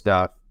of this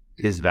stuff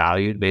is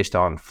valued based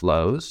on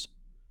flows,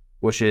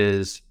 which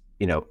is,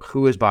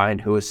 who is buying,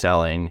 who is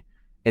selling.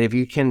 And if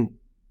you can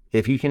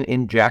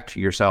inject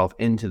yourself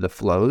into the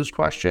flows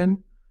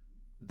question,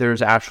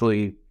 there's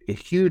actually a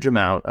huge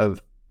amount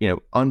of,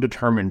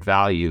 undetermined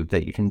value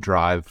that you can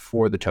drive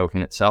for the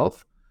token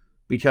itself,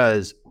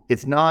 because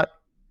it's not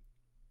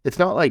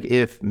like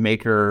if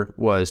Maker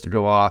was to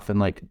go off and,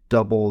 like,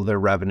 double their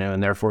revenue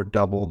and therefore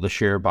double the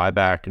share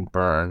buyback and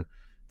burn,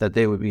 that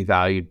they would be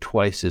valued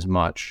twice as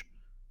much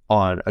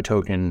on a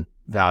token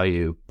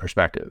value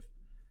perspective.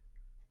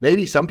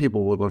 Maybe some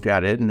people would look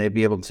at it and they'd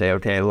be able to say,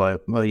 okay,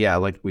 well, yeah,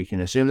 like, we can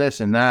assume this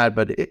and that,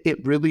 but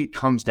it really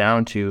comes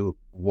down to,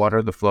 what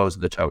are the flows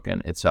of the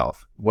token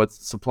itself? What's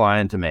the supply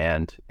and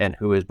demand, and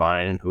who is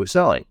buying and who is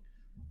selling?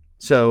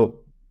 So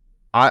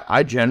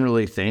I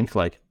generally think,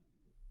 like,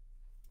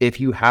 if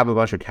you have a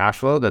bunch of cash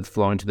flow that's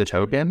flowing to the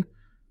token,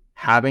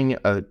 having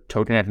a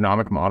token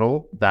economic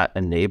model that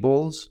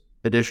enables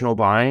additional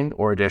buying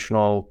or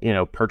additional,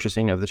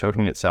 purchasing of the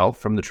token itself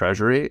from the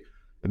treasury,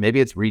 maybe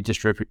it's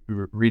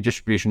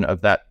redistribution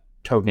of that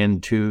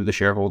token to the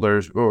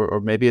shareholders,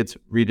 or maybe it's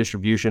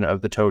redistribution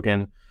of the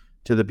token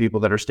to the people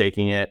that are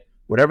staking it,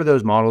 whatever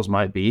those models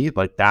might be,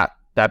 like, that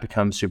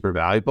becomes super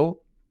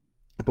valuable.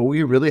 But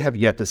we really have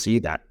yet to see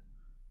that,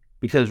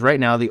 because right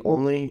now the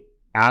only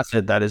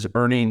asset that is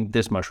earning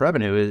this much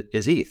revenue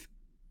is ETH,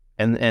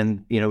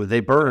 and they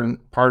burn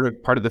part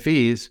of the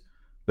fees,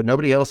 but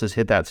nobody else has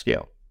hit that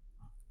scale.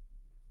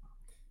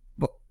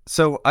 Well,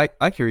 so I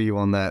hear you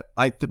on that.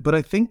 But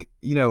I think,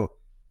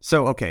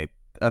 so okay,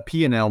 a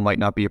P&L might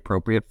not be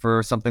appropriate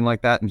for something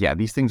like that. And yeah,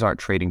 these things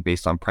aren't trading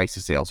based on price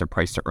to sales or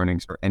price to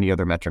earnings or any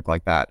other metric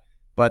like that.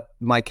 But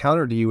my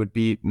counter to you would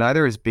be,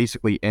 neither is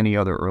basically any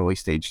other early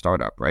stage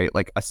startup, right?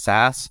 Like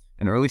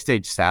an early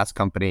stage SaaS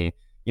company,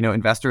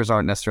 investors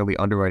aren't necessarily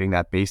underwriting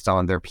that based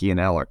on their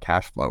P&L or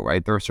cash flow,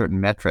 right? There are certain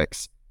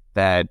metrics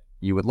that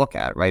you would look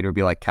at, right? It would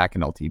be like CAC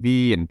and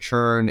LTV and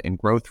churn and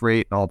growth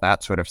rate and all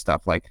that sort of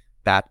stuff. Like,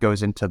 that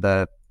goes into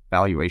the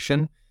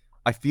valuation.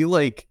 I feel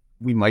like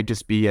we might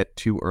just be at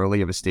too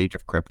early of a stage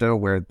of crypto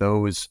where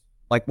those,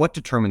 like, what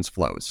determines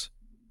flows?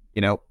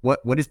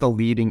 What is the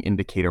leading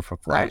indicator for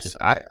flows?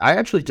 I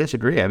actually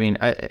disagree. I mean,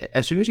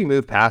 as soon as you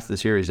move past the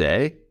Series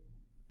A,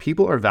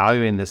 people are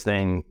valuing this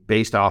thing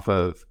based off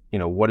of,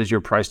 what is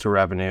your price to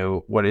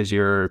revenue? What is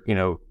your,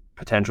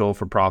 potential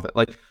for profit?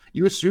 Like,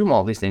 you assume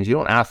all these things. You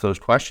don't ask those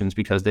questions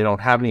because they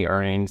don't have any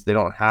earnings. They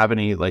don't have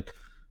any, like,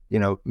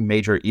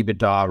 major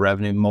EBITDA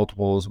revenue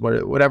multiples,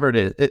 whatever it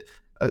is.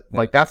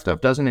 Like, that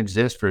stuff doesn't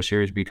exist for a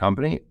Series B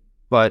company,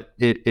 but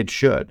it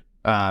should.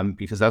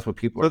 Because that's what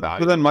people are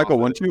valuing. But then, Michael,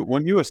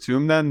 wouldn't you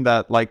assume then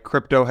that, like,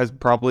 crypto has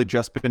probably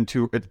just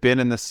it's been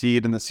in the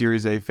seed and the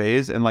Series A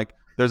phase, and, like,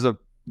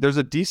 there's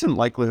a decent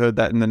likelihood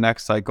that in the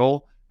next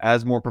cycle,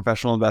 as more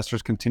professional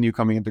investors continue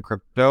coming into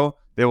crypto,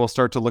 they will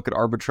start to look at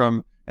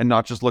Arbitrum and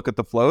not just look at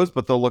the flows,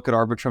 but they'll look at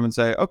Arbitrum and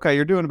say, okay,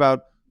 you're doing about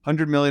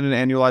 100 million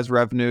in annualized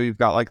revenue. You've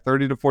got like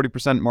 30 to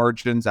 40%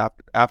 margins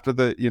after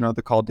the,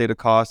 the call data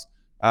costs.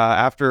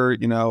 After,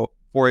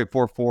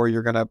 4844,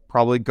 you're going to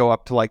probably go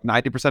up to like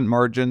 90%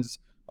 margins.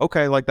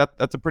 Okay, like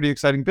that's a pretty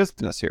exciting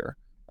business here.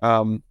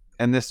 And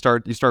you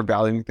start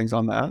valuing things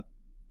on that.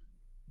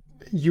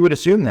 You would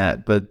assume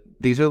that, but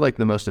these are like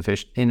the most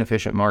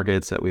inefficient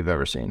markets that we've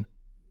ever seen.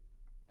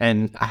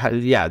 And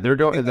they're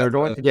going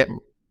to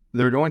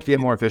get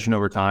more efficient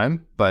over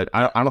time. But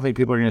I don't think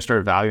people are going to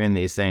start valuing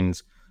these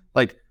things.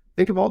 Like,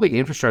 think of all the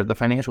infrastructure, the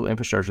financial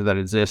infrastructure that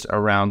exists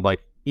around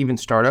like even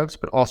startups,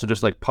 but also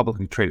just like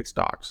publicly traded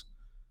stocks.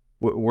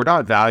 We're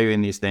not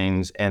valuing these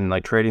things and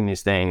like trading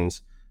these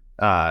things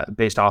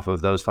based off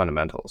of those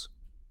fundamentals.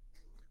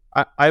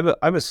 I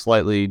have a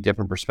slightly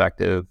different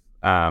perspective.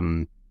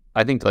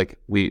 I think like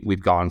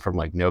we've gone from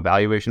like no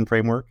valuation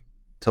framework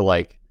to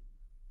like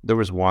there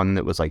was one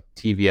that was like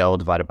TVL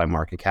divided by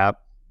market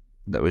cap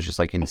that was just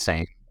like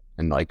insane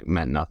and like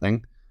meant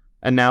nothing.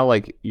 And now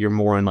like you're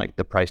more in like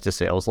the price to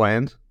sales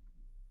land.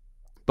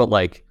 But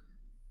like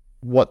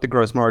what the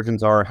gross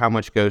margins are, how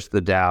much goes to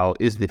the DAO,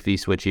 is the fee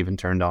switch even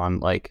turned on?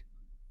 Like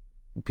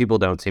people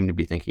don't seem to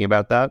be thinking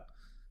about that.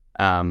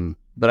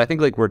 But I think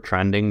like we're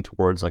trending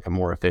towards like a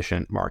more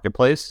efficient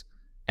marketplace.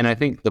 And I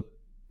think the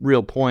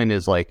real point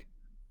is like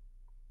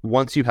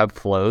once you have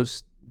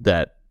flows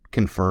that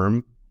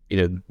confirm,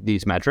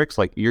 these metrics,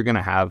 like you're going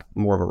to have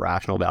more of a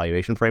rational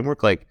valuation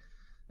framework. Like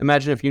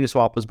imagine if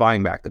Uniswap was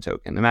buying back the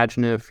token.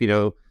 Imagine if,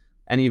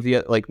 any of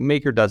the like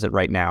Maker does it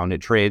right now and it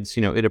trades,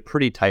 at a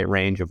pretty tight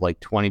range of like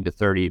 20 to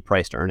 30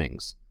 priced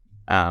earnings.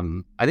 I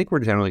think we're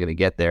generally going to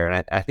get there.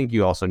 And I think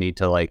you also need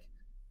to like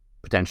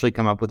potentially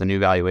come up with a new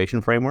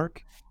valuation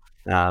framework.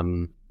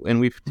 And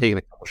we've taken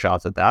a couple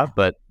shots at that,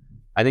 but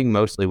I think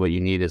mostly what you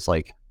need is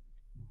like,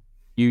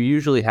 you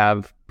usually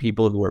have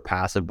people who are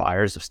passive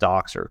buyers of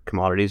stocks or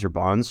commodities or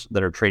bonds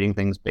that are trading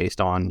things based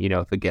on,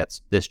 if it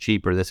gets this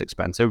cheap or this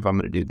expensive, I'm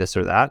going to do this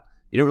or that.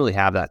 You don't really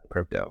have that in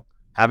crypto.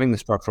 Having the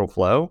structural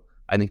flow,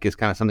 I think, is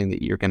kind of something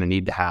that you're going to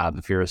need to have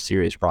if you're a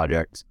serious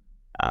project,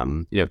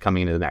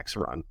 coming into the next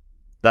run.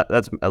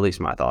 That's at least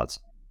my thoughts.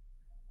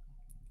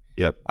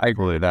 Yep, I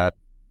agree with that.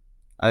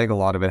 I think a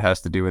lot of it has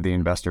to do with the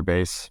investor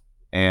base.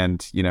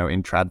 And,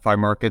 in TradFi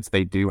markets,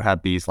 they do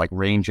have these like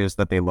ranges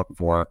that they look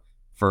for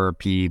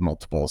P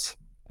multiples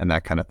and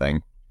that kind of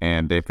thing.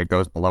 And if it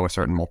goes below a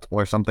certain multiple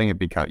or something, it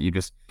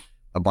becomes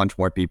a bunch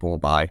more people will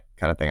buy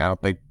kind of thing. I don't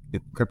think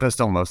crypto is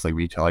still mostly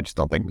retail. I just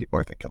don't think people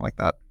are thinking like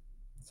that.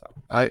 So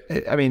I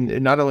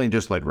mean, not only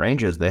just like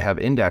ranges, they have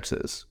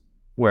indexes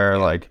where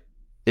like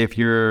if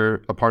you're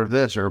a part of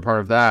this or a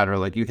part of that, or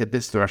like you hit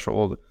this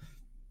threshold,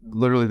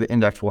 literally the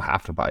index will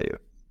have to buy you.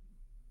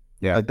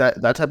 Yeah, like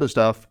that type of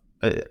stuff.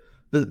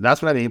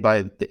 That's what I mean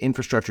by the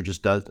infrastructure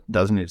just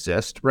doesn't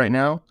exist right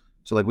now.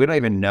 So like we don't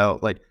even know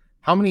like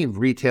how many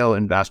retail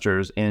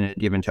investors in a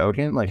given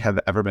token like have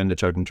ever been to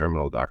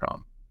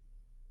tokenterminal.com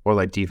or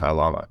like DeFi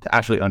Llama to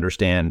actually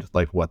understand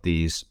like what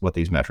these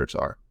metrics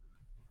are.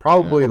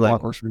 Probably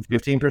like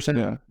 15%.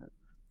 Yeah.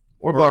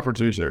 Or Blockworks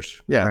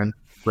research. Yeah.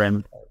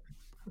 Brand.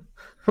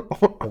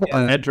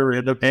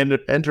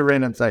 Enter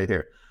random site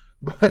here.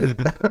 But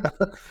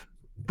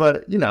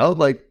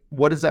like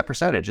what is that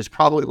percentage? It's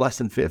probably less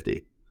than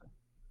 50.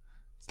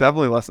 It's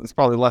definitely less. It's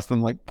probably less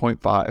than like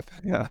 0.5.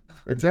 Yeah.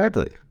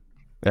 Exactly.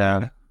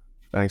 Yeah,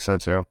 I think so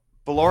too.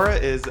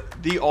 Valora is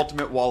the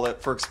ultimate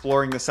wallet for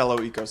exploring the Celo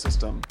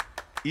ecosystem.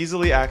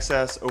 Easily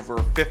access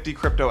over 50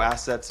 crypto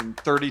assets and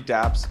 30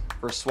 dApps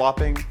for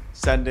swapping,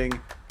 sending,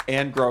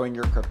 and growing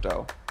your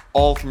crypto,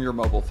 all from your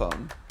mobile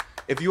phone.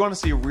 If you want to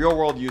see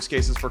real-world use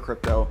cases for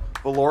crypto,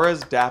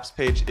 Valora's dApps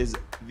page is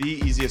the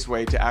easiest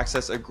way to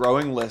access a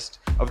growing list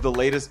of the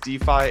latest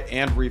DeFi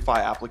and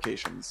refi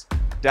applications.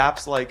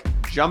 dApps like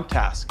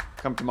JumpTask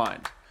come to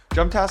mind.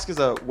 JumpTask is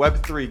a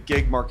Web3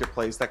 gig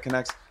marketplace that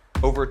connects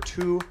over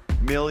 2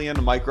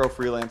 million micro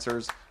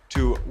freelancers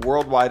to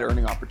worldwide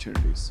earning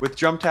opportunities. With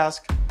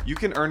JumpTask, you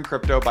can earn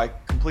crypto by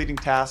completing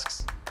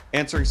tasks,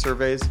 answering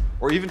surveys,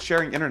 or even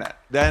sharing internet.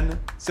 Then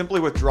simply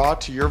withdraw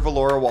to your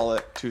Valora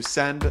wallet to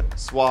send,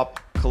 swap,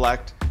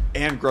 collect,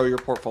 and grow your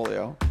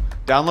portfolio.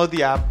 Download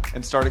the app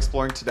and start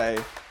exploring today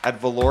at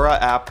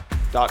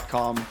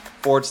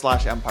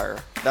valoraapp.com/empire.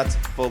 That's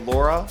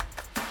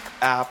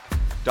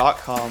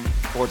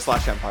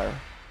valoraapp.com/empire.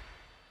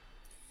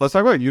 Let's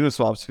talk about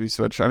Uniswap's fee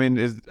switch. I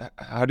mean,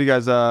 how do you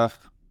guys, so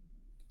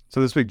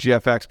this week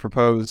GFX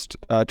proposed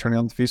turning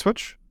on the fee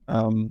switch.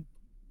 I don't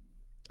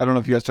know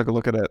if you guys took a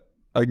look at it.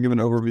 I can give an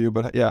overview,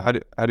 but yeah, how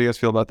do you guys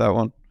feel about that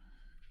one?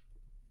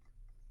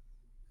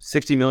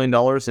 $60 million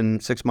in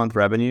 6-month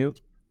revenue,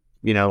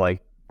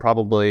 like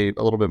probably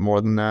a little bit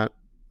more than that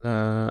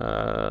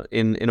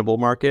in a bull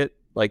market.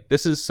 Like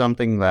this is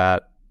something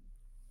that,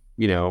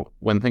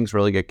 when things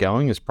really get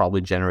going is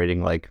probably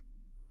generating like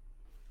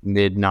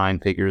mid 9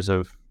 figures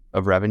of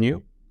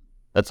revenue.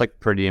 That's like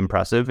pretty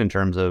impressive in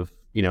terms of,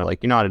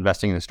 like you're not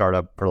investing in a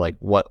startup for like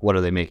what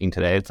are they making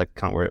today. It's like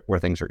kind of where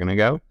things are going to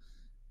go.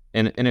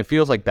 And it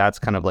feels like that's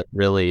kind of like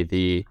really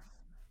the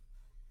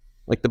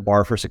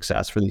bar for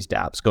success for these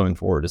dApps going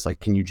forward is like,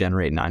 can you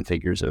generate 9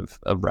 figures of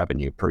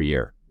revenue per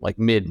year, like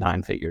mid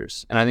 9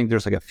 figures? And I think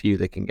there's like a few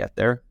that can get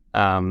there.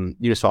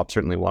 Uniswap's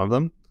certainly one of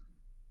them.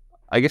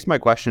 I guess my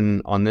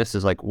question on this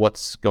is like,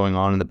 what's going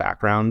on in the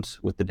background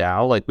with the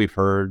DAO? Like we've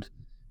heard,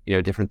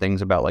 different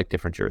things about like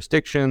different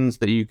jurisdictions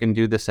that you can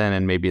do this in,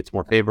 and maybe it's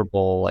more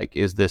favorable. Like,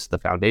 is this the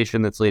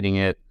foundation that's leading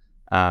it?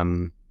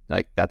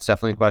 Like that's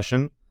definitely a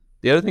question.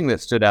 The other thing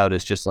that stood out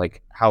is just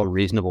like how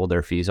reasonable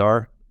their fees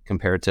are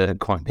compared to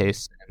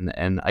Coinbase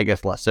and I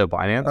guess less so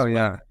Binance. Oh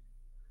yeah.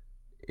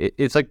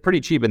 It's like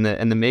pretty cheap, and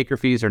the maker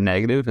fees are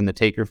negative, and the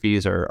taker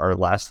fees are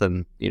less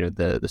than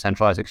the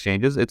centralized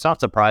exchanges. It's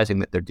not surprising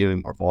that they're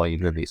doing more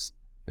volume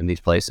in these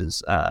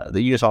places. The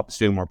Uniswap is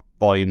doing more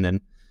volume than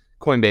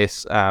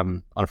Coinbase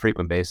on a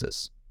frequent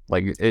basis.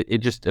 Like it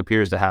just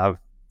appears to have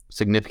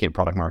significant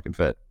product market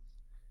fit.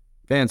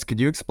 Vance, could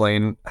you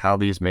explain how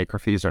these maker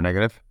fees are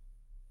negative?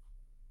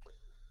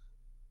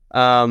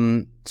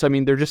 So I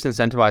mean, they're just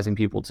incentivizing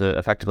people to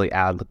effectively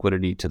add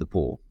liquidity to the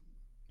pool.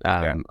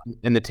 And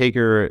the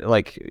taker,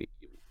 like,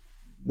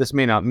 this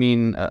may not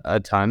mean a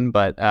ton,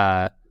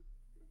 but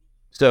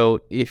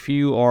so if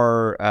you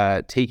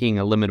are taking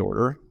a limit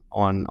order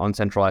on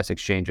centralized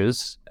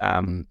exchanges,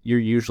 you're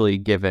usually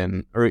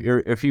given, or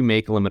if you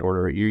make a limit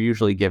order, you're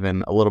usually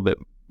given a little bit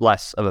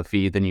less of a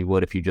fee than you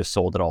would if you just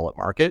sold it all at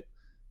market.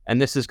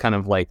 And this is kind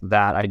of like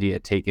that idea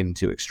taken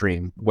to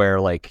extreme,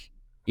 where like,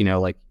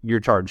 like you're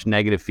charged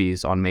negative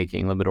fees on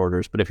making limit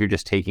orders, but if you're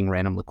just taking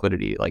random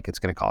liquidity, like it's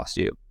going to cost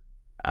you.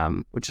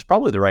 Which is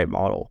probably the right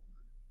model.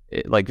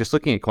 Like just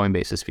looking at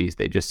Coinbase's fees,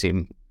 they just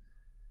seem,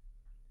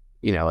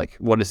 like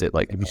what is it?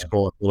 Like if you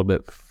scroll up a little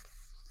bit,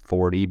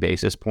 40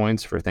 basis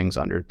points for things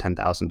under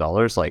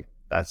 $10,000, like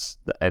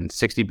and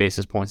 60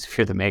 basis points if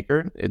you're the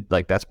maker.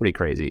 Like that's pretty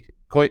crazy.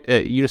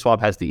 Uniswap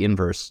has the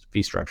inverse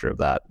fee structure of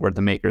that, where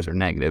the makers are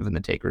negative and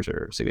the takers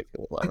are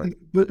significantly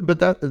lower. But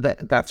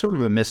that's sort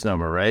of a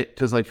misnomer, right?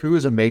 Because like, who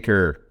is a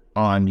maker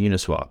on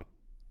Uniswap?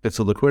 It's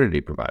a liquidity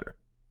provider.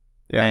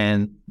 Yeah.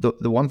 And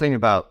the one thing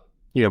about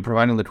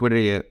providing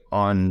liquidity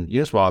on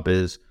Uniswap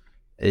is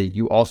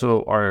you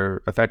also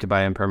are affected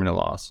by impermanent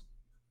loss.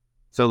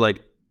 So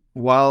like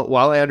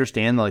while I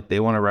understand like they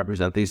want to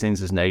represent these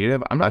things as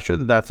negative, I'm not sure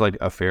that that's like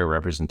a fair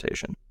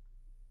representation.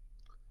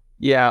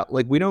 Yeah,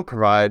 like we don't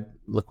provide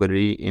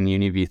liquidity in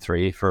Uni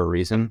v3 for a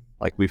reason.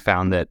 Like we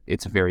found that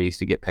it's very easy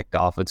to get picked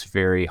off. It's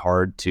very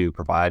hard to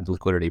provide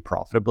liquidity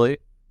profitably.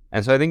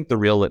 And so I think the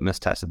real litmus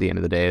test at the end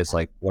of the day is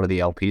like, what do the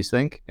LPs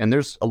think? And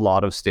there's a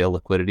lot of stale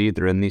liquidity.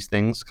 They're in these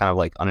things, kind of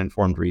like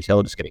uninformed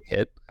retail just getting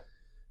hit.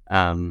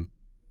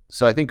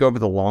 So I think over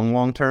the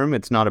long term,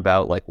 it's not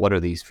about like, what are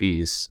these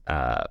fees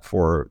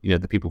for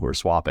the people who are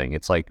swapping?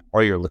 It's like,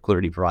 are your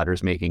liquidity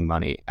providers making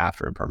money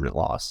after impermanent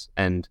loss?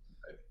 And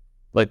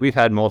like we've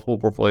had multiple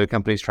portfolio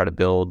companies try to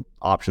build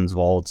options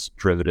vaults,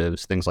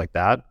 derivatives, things like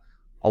that.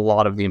 A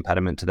lot of the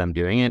impediment to them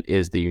doing it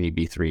is the Uni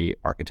v3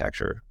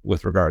 architecture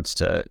with regards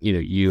to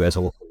you as a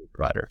liquidity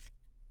provider.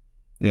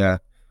 Yeah,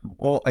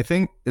 well, I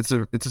think it's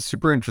a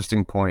super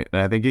interesting point,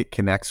 and I think it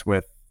connects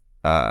with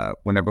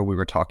whenever we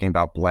were talking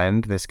about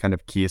Blend, this kind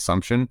of key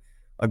assumption.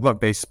 Like,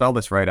 look, they spell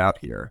this right out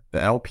here. The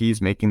LPs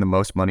making the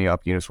most money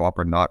off Uniswap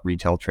are not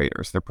retail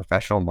traders; they're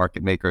professional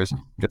market makers,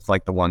 just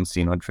like the ones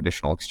seen on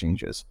traditional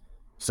exchanges.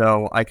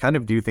 So I kind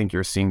of do think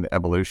you're seeing the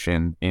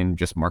evolution in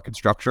just market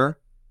structure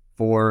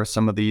for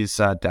some of these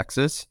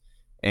DEXs.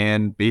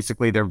 And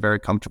basically, they're very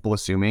comfortable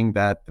assuming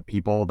that the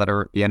people that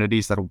are the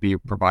entities that will be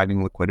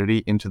providing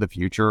liquidity into the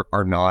future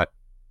are not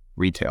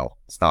retail.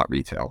 It's not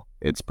retail.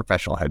 It's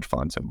professional hedge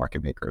funds and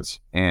market makers.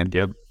 And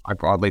I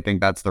broadly think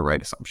that's the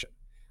right assumption.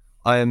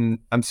 I'm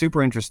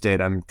super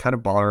interested. I'm kind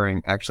of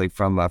borrowing actually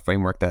from a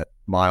framework that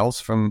Miles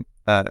from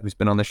who's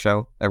been on the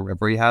show at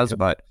Reverie has.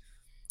 But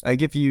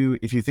if you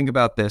think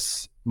about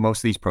this, most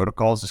of these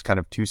protocols is kind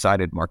of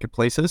two-sided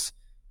marketplaces.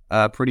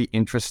 Pretty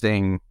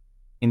interesting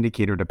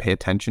indicator to pay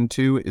attention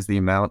to is the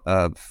amount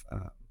of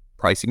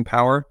pricing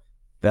power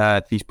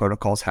that these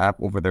protocols have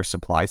over their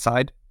supply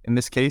side. In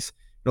this case,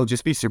 it'll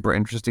just be super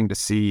interesting to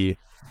see,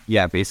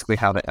 basically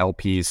how the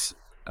LPs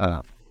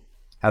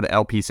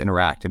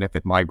interact, and if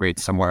it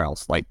migrates somewhere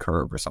else like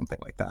Curve or something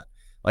like that.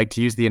 Like,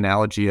 to use the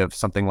analogy of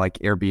something like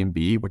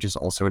Airbnb, which is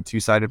also a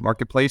two-sided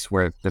marketplace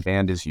where the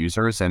demand is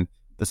users and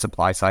the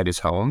supply side is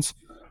homes.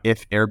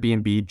 If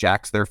Airbnb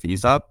jacks their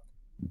fees up,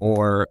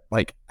 or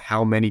like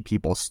how many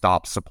people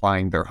stop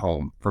supplying their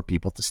home for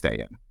people to stay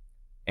in.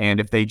 And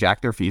if they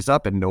jack their fees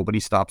up and nobody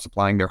stops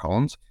supplying their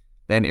homes,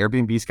 then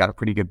Airbnb's got a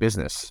pretty good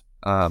business.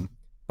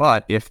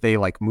 But if they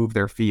like move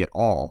their fee at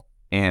all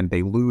and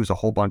they lose a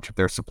whole bunch of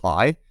their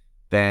supply,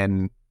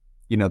 then,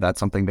 that's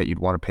something that you'd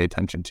want to pay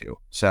attention to.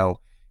 So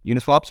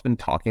Uniswap's been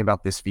talking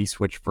about this fee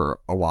switch for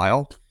a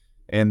while.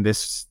 And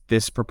this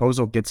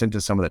proposal gets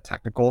into some of the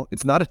technical.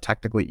 It's not a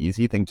technically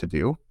easy thing to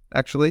do,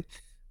 actually.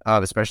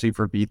 Especially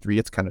for V3,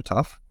 it's kind of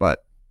tough,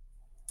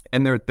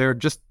 and they're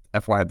just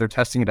FYI, they're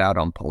testing it out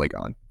on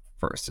Polygon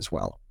first as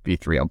well,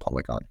 V3 on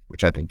Polygon,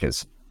 which I think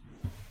is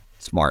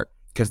smart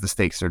because the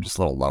stakes are just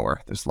a little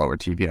lower. There's lower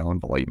TVL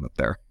and volume up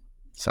there.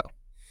 So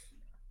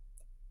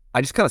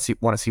I just kind of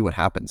want to see what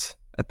happens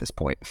at this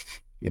point,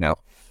 you know?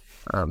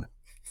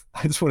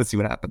 I just want to see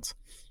what happens.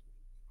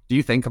 Do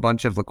you think a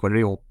bunch of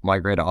liquidity will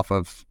migrate off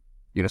of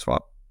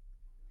Uniswap?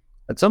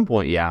 At some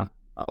point, yeah.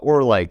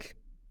 Or like,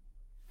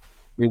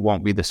 it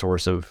won't be the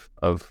source of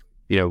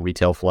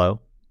retail flow.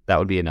 That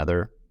would be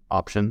another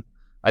option.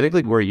 I think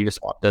like where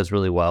Uniswap does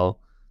really well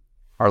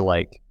are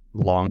like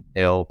long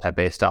tail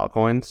Pepe style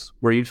coins.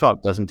 Where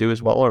Uniswap doesn't do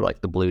as well are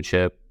like the blue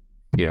chip,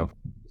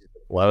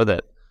 flow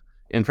that,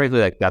 and frankly,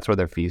 like that's where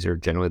their fees are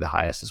generally the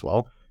highest as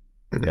well.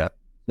 Yeah.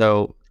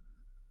 So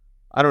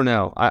I don't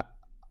know.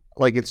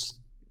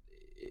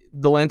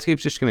 The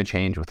landscape's just going to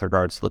change with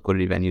regards to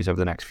liquidity venues over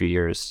the next few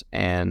years.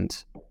 And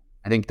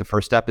I think the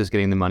first step is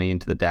getting the money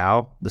into the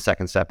DAO. The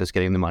second step is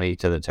getting the money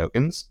to the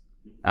tokens.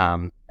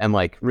 And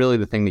like really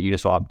the thing that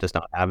Uniswap does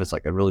not have is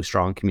like a really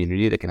strong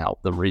community that can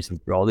help them reason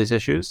through all these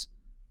issues.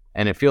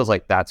 And it feels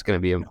like that's going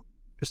to be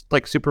just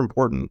like super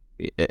important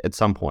at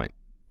some point,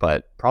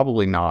 but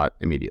probably not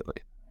immediately.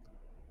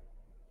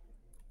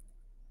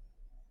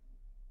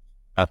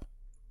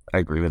 I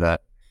agree with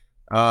that.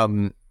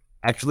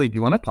 Actually, do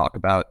you want to talk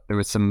about, there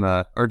was some,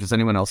 or does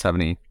anyone else have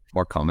any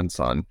more comments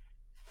on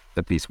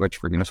the fee switch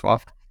for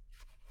Uniswap?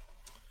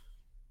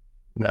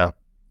 No.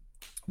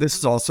 This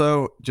is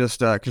also just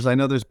because I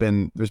know there's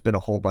been a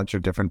whole bunch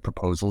of different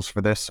proposals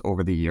for this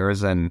over the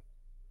years, and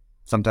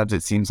sometimes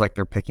it seems like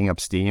they're picking up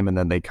steam and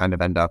then they kind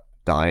of end up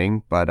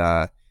dying.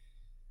 But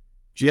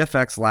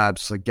GFX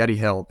Labs, like Getty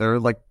Hill, they're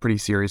like pretty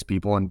serious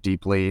people and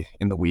deeply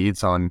in the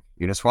weeds on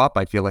Uniswap.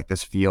 I feel like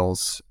this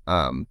feels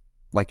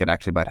like it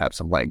actually might have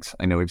some legs.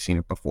 I know we've seen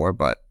it before,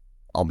 but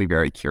I'll be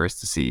very curious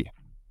to see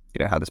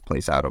how this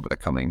plays out over the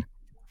coming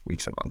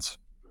weeks and months.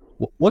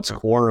 What's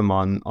quorum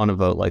on a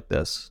vote like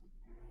this?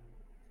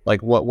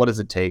 Like what does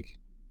it take?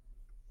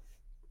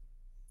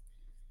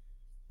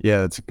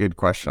 Yeah, that's a good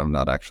question. I'm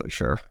not actually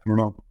sure. I don't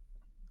know.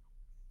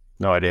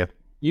 No idea.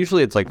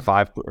 Usually it's like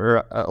 5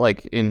 or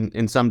like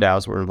in some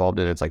DAOs we're involved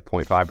in, it's like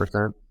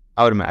 0.5%.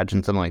 I would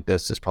imagine something like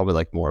this is probably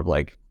like more of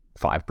like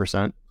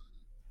 5%.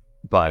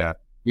 But yeah.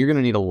 You're going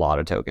to need a lot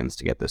of tokens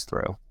to get this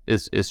through.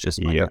 It's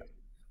just yeah.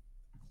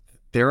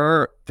 There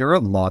are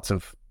lots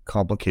of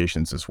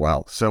complications as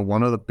well. So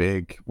one of the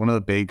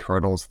big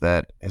hurdles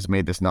that has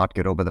made this not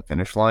get over the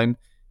finish line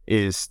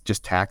is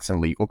just tax and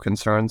legal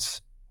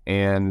concerns.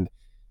 And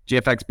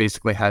GFX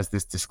basically has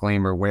this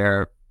disclaimer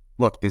where,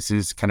 look, this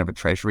is kind of a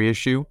treasury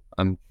issue.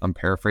 I'm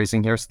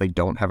paraphrasing here, so they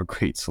don't have a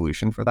great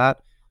solution for that.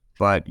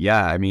 But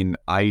yeah, I mean,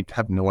 I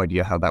have no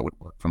idea how that would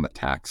work from a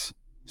tax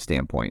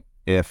standpoint.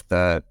 If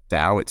the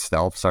DAO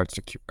itself starts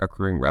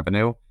accruing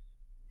revenue,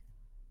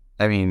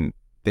 I mean,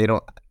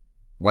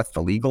 what's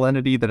the legal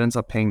entity that ends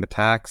up paying the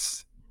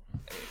tax?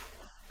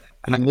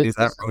 Is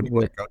that road you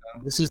want to go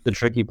down? This is the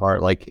tricky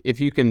part. Like, if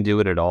you can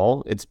do it at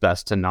all, it's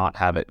best to not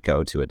have it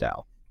go to a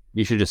DAO.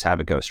 You should just have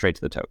it go straight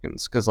to the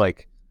tokens. Because,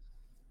 like,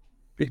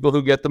 people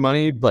who get the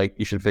money, like,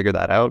 you should figure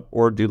that out.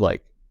 Or do,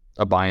 like,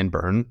 a buy and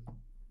burn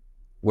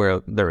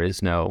where there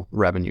is no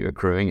revenue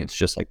accruing. It's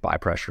just, like, buy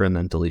pressure and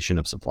then deletion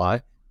of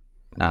supply.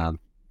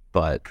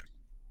 But,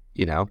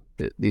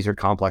 these are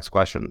complex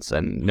questions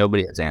and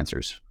nobody has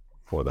answers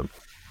for them.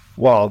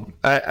 Well,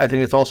 I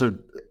think it's also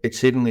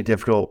exceedingly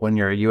difficult when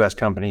you're a U.S.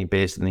 company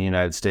based in the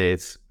United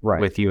States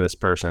with U.S.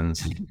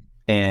 persons,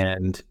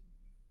 and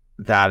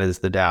that is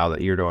the DAO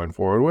that you're going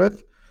forward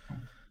with.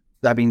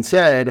 That being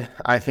said,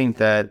 I think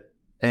that,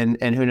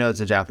 and who knows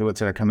exactly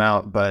what's going to come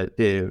out, but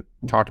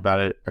talked about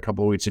it a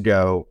couple of weeks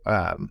ago.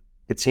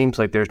 It seems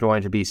like there's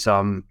going to be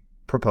some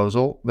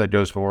proposal that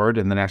goes forward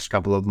in the next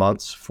couple of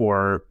months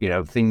for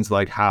things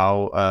like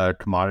how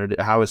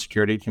a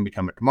security can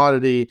become a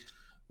commodity,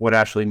 what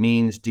actually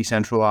means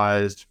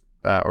decentralized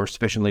or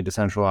sufficiently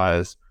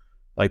decentralized.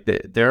 Like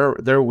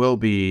there will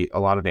be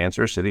a lot of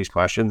answers to these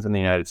questions in the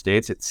United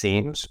States, it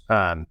seems,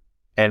 and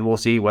we'll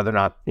see whether or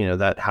not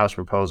that House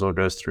proposal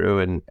goes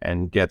through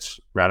and gets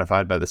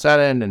ratified by the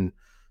Senate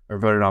or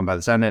voted on by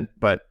the Senate.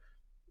 But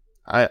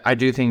I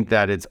do think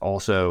that it's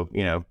also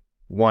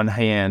one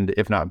hand,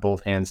 if not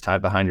both hands,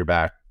 tied behind your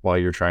back while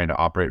you're trying to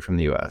operate from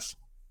the U.S.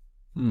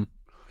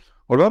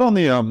 What about on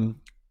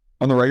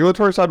the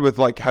regulatory side with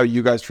like how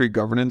you guys treat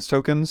governance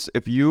tokens?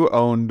 If you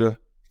owned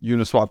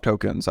Uniswap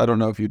tokens, I don't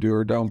know if you do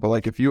or don't, but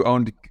like if you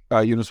owned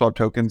Uniswap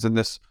tokens and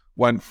this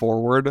went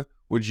forward,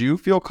 would you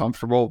feel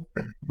comfortable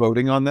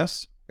voting on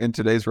this in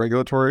today's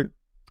regulatory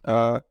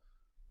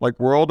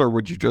world, or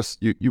would you just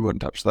you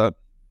wouldn't touch that?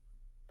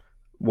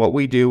 What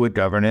we do with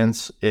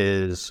governance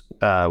is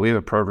we have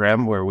a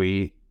program where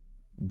we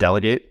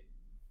delegate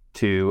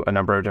to a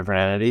number of different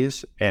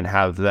entities and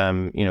have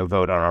them,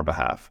 vote on our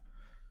behalf.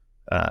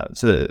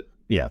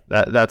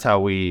 That's how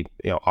we,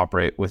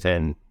 operate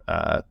within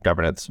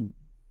governance.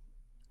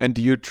 And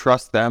do you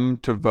trust them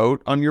to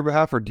vote on your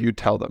behalf, or do you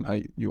tell them how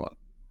you want?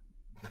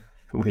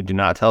 We do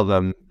not tell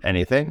them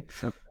anything.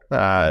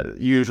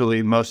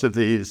 Usually, most of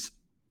these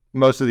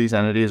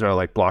entities are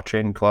like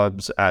blockchain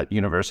clubs at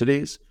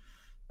universities.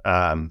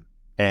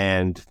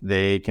 and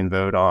they can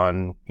vote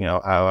on,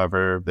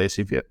 however they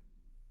see fit.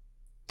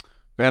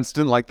 Vance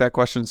didn't like that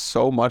question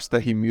so much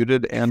that he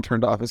muted and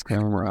turned off his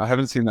camera. I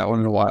haven't seen that one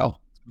in a while.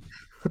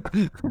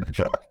 This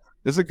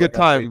is a good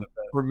time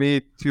for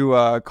me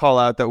to call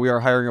out that we are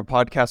hiring a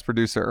podcast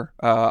producer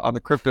on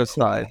the crypto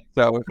side.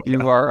 So if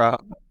you are,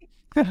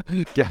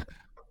 yeah,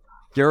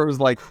 Garrett was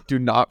like, do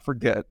not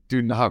forget.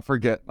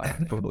 I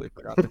totally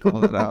forgot to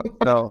call that out.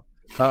 So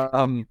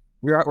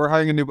we're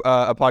hiring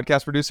a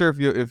podcast producer.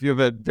 If you have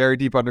a very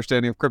deep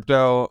understanding of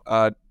crypto,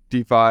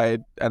 DeFi,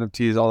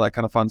 NFTs, all that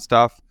kind of fun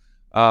stuff,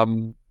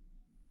 come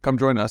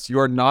join us. You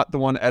are not the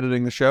one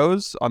editing the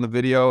shows on the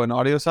video and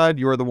audio side.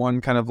 You are the one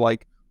kind of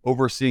like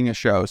overseeing a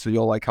show. So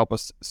you'll like help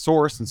us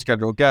source and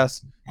schedule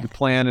guests. You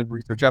plan and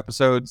research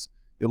episodes.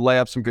 You'll lay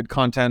up some good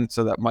content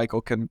so that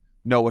Michael can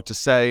know what to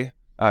say.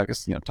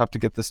 Because tough to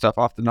get this stuff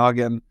off the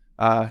noggin.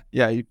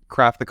 You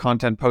craft the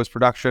content, post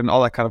production,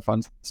 all that kind of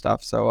fun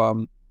stuff.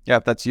 So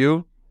if that's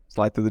you,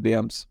 slide through the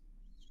DMs.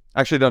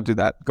 Actually, don't do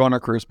that. Go on our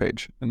careers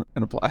page and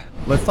apply.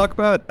 Let's talk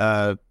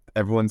about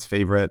everyone's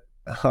favorite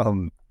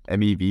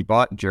MEV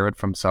bot, Jared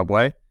from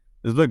Subway.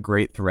 This is a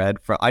great thread.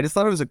 I just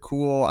thought it was a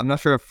cool. I'm not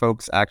sure if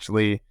folks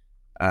actually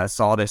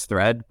saw this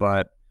thread,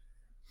 but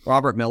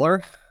Robert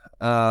Miller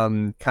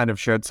kind of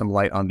shed some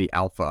light on the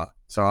alpha.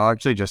 So I'll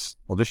just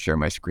share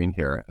my screen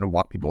here and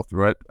walk people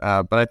through it.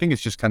 But I think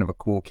it's just kind of a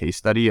cool case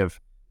study of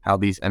how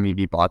these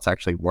MEV bots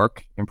actually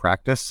work in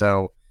practice.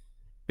 So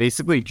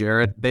basically,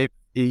 Jared,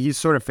 he's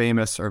sort of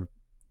famous, or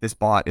this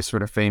bot is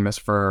sort of famous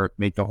for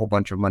making a whole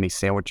bunch of money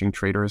sandwiching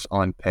traders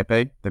on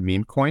Pepe, the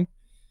meme coin.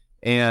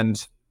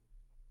 And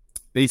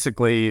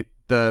basically,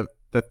 the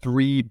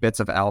 3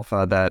 bits of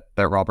alpha that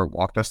Robert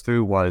walked us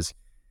through was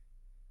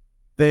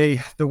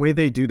the way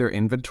they do their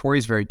inventory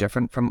is very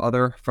different from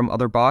other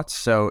bots.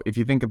 So if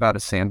you think about a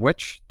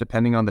sandwich,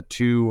 depending on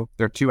there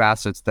are 2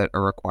 assets that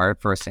are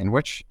required for a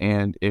sandwich,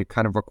 and it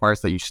kind of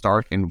requires that you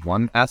start in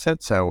one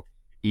asset. So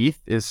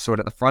ETH is sort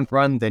of the front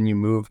run, then you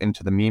move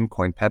into the meme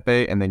coin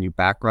Pepe, and then you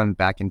back run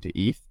back into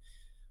ETH.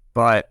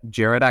 But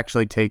Jared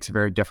actually takes a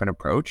very different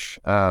approach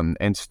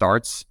and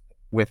starts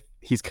with,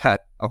 he's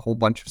got a whole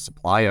bunch of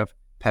supply of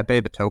Pepe,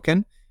 the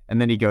token, and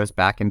then he goes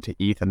back into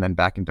ETH and then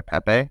back into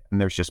Pepe,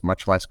 and there's just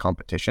much less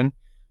competition.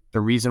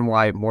 The reason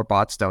why more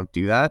bots don't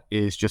do that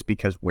is just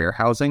because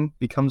warehousing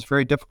becomes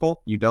very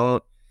difficult.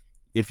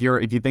 If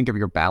you think of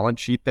your balance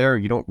sheet there,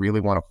 you don't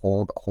really want to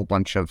hold a whole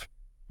bunch of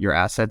your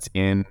assets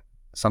in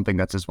something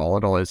that's as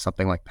volatile as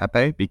something like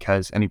Pepe,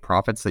 because any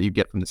profits that you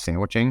get from the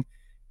sandwiching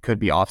could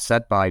be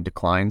offset by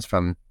declines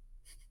from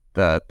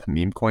the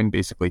meme coin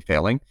basically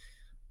failing.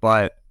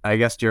 But I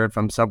guess Jared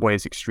from Subway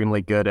is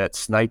extremely good at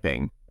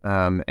sniping.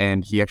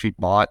 And he actually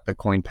bought the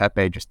coin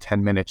Pepe just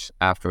 10 minutes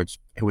after it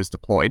was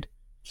deployed.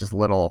 Just a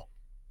little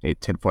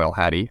tinfoil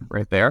hattie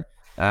right there.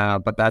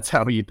 But that's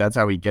how he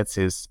gets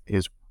his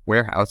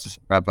warehouse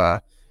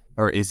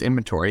or his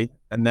inventory.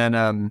 And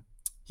then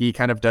he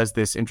kind of does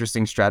this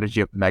interesting strategy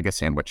of mega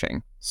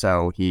sandwiching.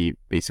 So he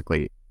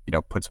basically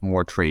puts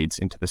more trades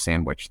into the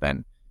sandwich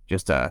than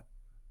just a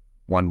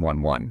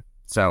 1-1-1.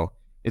 So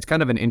it's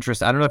kind of an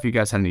interest. I don't know if you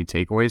guys had any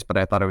takeaways, but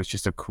I thought it was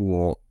just a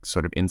cool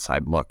sort of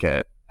inside look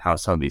at how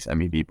some of these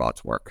MEV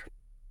bots work.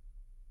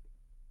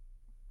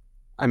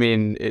 I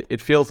mean, it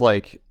feels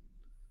like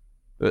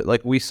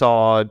we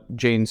saw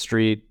Jane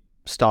Street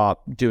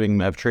stop doing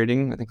MEV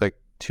trading, I think like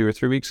 2 or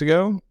 3 weeks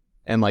ago.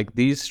 And like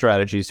these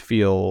strategies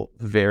feel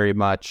very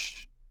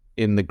much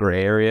in the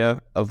gray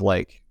area of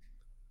like,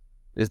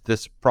 is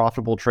this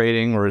profitable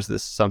trading or is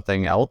this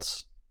something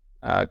else?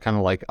 Kind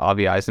of like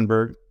Avi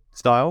Eisenberg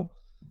style.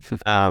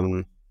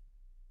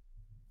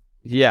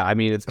 Yeah, I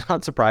mean, it's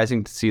not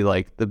surprising to see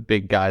like the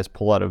big guys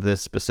pull out of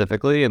this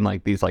specifically, and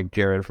like these like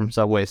Jared from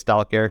Subway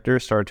style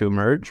characters start to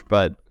emerge.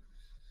 But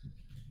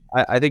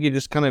I think it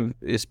just kind of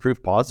is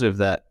proof positive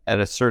that at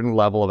a certain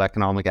level of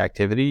economic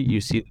activity, you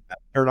see the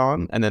MEV turn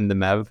on, and then the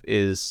MEV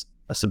is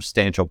a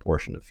substantial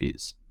portion of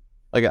fees.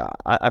 Like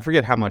I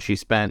forget how much he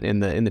spent in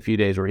the few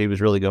days where he was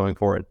really going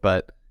for it,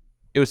 but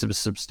it was a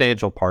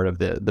substantial part of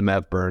the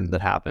MEV burn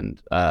that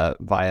happened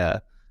via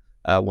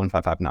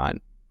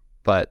 1559.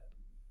 But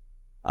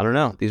I don't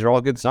know. These are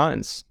all good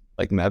signs.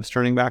 Like MEV's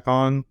turning back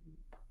on.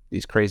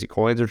 These crazy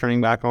coins are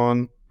turning back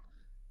on.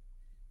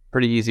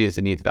 Pretty easy as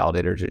an ETH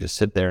validator to just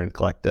sit there and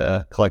collect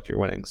your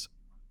winnings.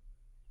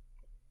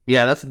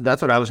 Yeah,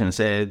 that's what I was going to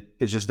say.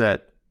 It's just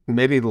that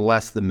maybe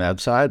less the MEV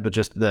side, but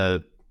just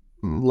the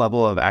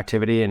level of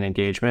activity and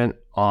engagement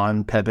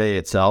on Pepe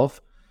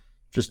itself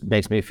just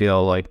makes me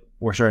feel like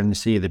we're starting to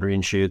see the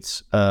green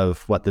shoots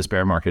of what this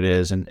bear market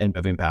is and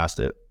moving past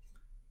it.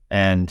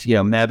 And,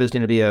 MEV is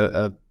going to be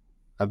a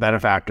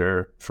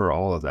benefactor for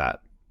all of that.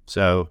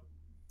 So,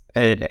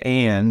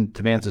 and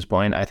to Vance's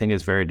point, I think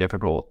it's very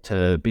difficult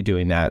to be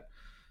doing that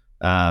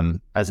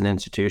as an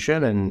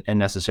institution and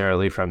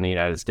necessarily from the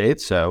United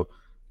States. So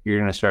you're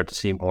going to start to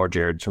see more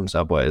Jareds from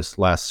Subways,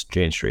 less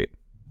Jane Street.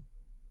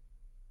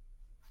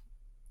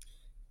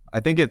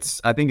 I think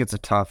it's a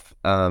tough,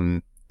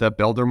 the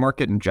builder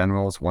market in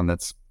general is one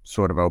that's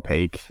sort of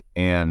opaque,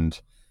 and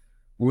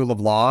rule of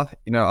law,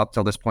 up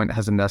till this point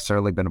hasn't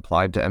necessarily been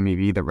applied to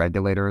MEV. The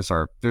regulators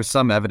there's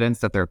some evidence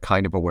that they're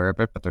kind of aware of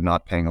it, but they're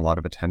not paying a lot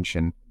of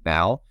attention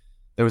now.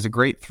 There was a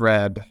great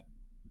thread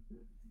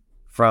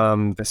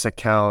from this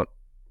account,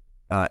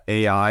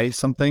 AI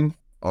something.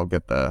 I'll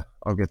get the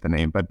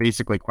name, but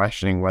basically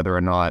questioning whether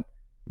or not,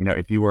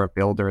 if you were a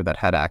builder that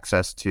had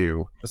access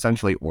to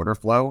essentially order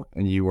flow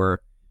and you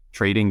were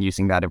trading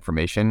using that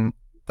information,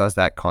 does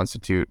that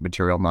constitute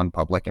material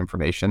non-public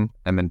information,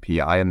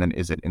 MNPI, and then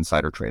is it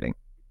insider trading?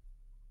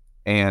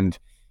 And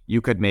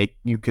you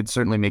could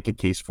certainly make a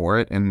case for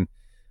it. And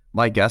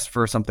my guess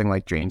for something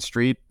like Jane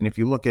Street, and if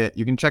you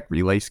can check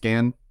Relay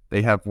Scan,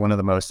 they have one of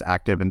the most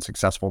active and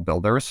successful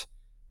builders,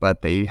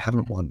 but they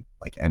haven't won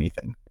like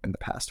anything in the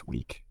past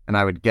week. And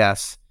I would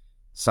guess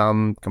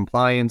some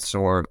compliance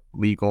or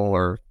legal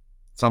or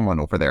someone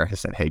over there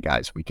has said, hey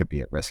guys, we could be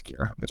at risk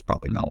here. It's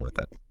probably not worth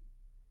it.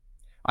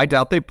 I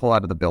doubt they pull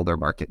out of the builder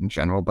market in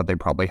general, but they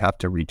probably have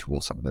to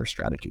retool some of their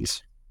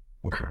strategies.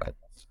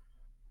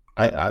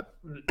 I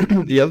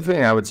the other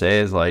thing I would say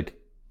is like,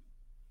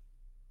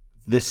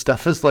 this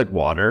stuff is like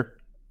water.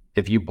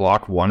 If you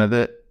block one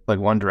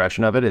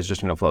direction of it, it's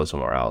just going to flow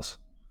somewhere else.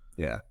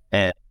 Yeah.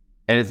 And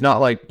it's not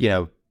like,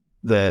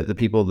 the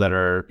people that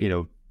are,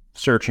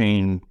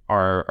 searching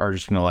are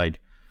just going to like,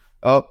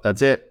 oh,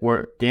 that's it.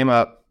 We're game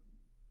up.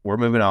 We're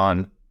moving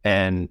on.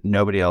 And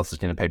nobody else is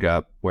going to pick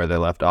up where they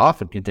left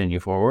off and continue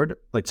forward.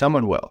 Like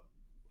someone will.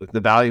 Like,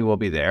 the value will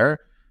be there.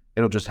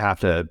 It'll just have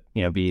to,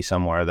 be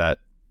somewhere that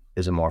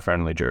is a more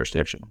friendly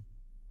jurisdiction.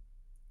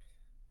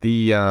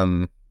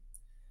 The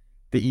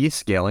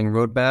e-scaling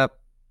roadmap,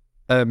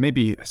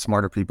 maybe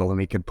smarter people than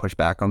me could push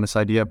back on this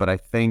idea, but I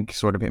think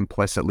sort of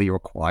implicitly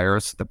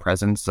requires the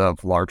presence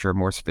of larger,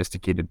 more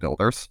sophisticated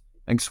builders.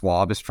 I think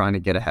Schwab is trying to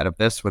get ahead of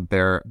this with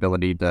their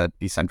ability to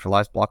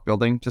decentralize block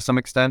building to some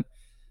extent.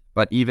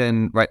 But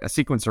even a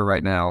sequencer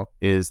right now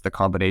is the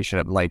combination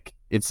of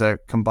it's a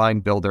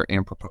combined builder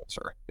and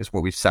proposer is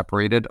what we've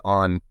separated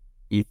on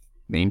ETH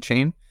main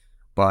chain.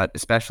 But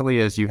especially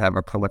as you have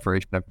a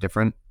proliferation of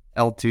different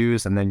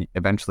L2s, and then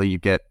eventually you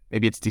get,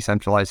 maybe it's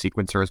decentralized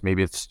sequencers,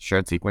 maybe it's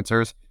shared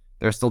sequencers,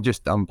 they're still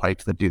just dumb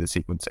pipes that do the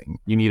sequencing.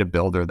 You need a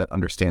builder that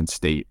understands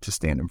state to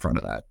stand in front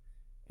of that.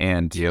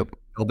 And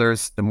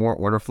builders, the more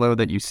order flow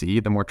that you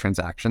see, the more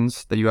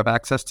transactions that you have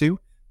access to,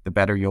 the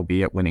better you'll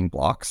be at winning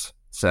blocks.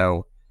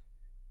 So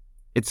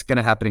it's going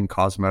to happen in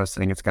Cosmos. I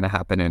think it's going to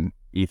happen in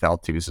ETH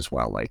L2s as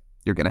well. Like,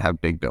 you're going to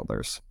have big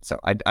builders. So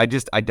I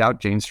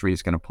doubt Jane Street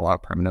is going to pull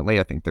out permanently.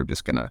 I think they're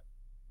just going to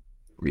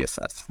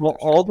reassess.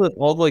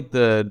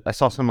 Well, I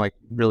saw some like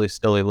really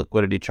silly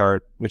liquidity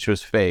chart, which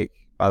was fake,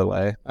 by the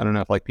way. I don't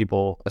know if I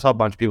saw a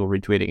bunch of people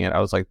retweeting it. I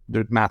was like,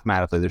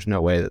 mathematically, there's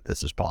no way that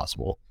this is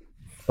possible.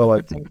 But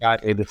like,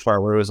 got a this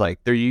far where it was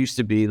like, there used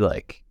to be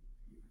like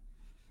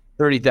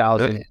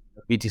 30,000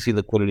 BTC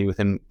liquidity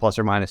within plus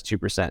or minus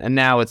 2%. And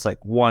now it's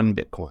like 1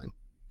 Bitcoin.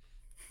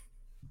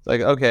 It's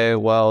like, okay,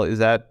 well, is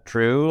that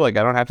true? Like,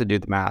 I don't have to do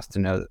the math to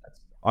know that that's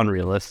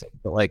unrealistic,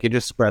 but like, it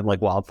just spread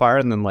like wildfire.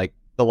 And then like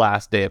the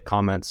last day of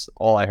comments,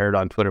 all I heard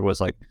on Twitter was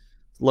like,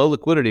 low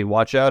liquidity,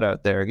 watch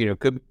out there.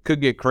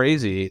 Could get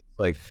crazy.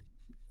 Like,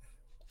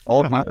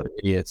 all of you are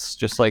idiots.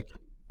 Just like,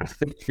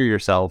 think for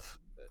yourself.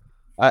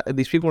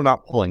 These people are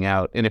not pulling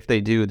out, and if they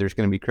do, there's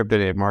going to be crypto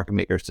native market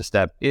makers to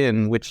step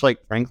in, which, like,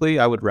 frankly,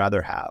 I would rather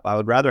have. I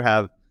would rather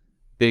have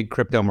big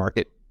crypto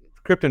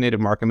native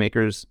market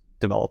makers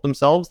develop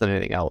themselves than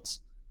anything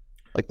else.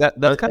 Like that's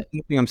kind of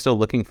the thing I'm still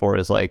looking for.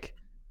 Is like,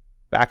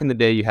 back in the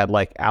day, you had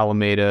like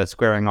Alameda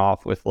squaring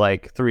off with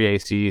like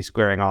 3AC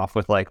squaring off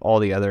with like all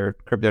the other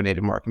crypto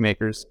native market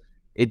makers.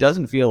 It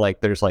doesn't feel like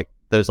there's like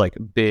those like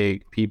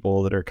big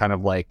people that are kind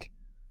of like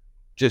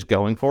just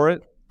going for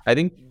it. I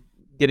think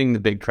getting the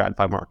big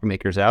TradFi market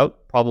makers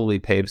out probably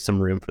paves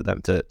some room for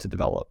them to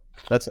develop.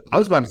 I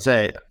was about to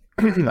say,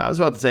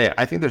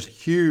 I think there's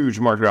huge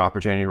market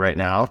opportunity right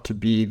now to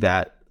be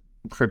that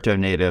crypto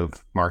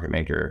native market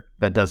maker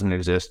that doesn't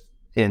exist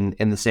in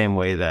the same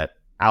way that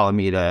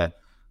Alameda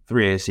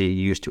 3AC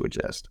used to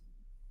exist.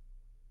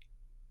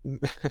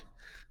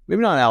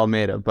 Maybe not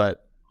Alameda,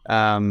 but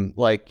I'm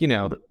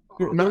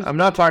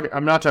not talking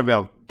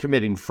about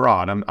committing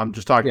fraud. I'm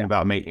just talking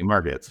about making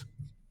markets.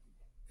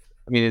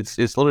 I mean, it's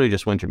literally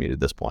just Wintermute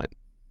at this point.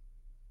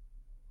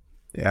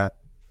 Yeah.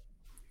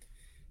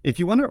 If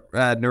you want to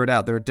nerd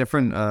out, there are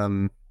different.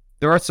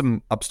 There are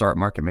some upstart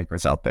market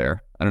makers out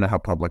there. I don't know how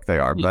public they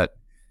are, but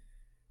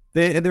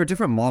there are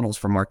different models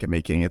for market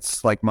making.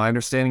 It's like, my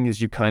understanding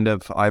is you kind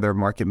of either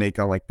market make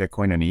on like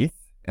Bitcoin and ETH,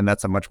 and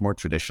that's a much more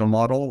traditional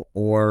model,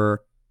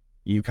 or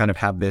you kind of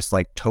have this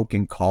like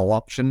token call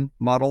option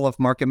model of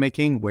market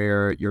making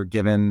where you're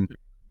given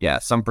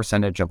some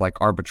percentage of like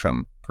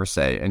Arbitrum per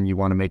se, and you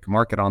want to make a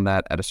market on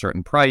that at a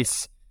certain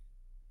price,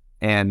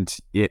 and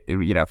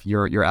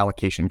your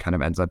allocation kind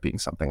of ends up being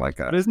something like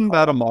But isn't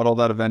that a model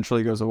that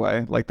eventually goes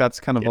away? Like, that's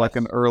kind of like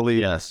an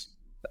early. Yes,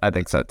 I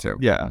think so too.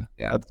 Yeah.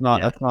 That's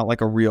not like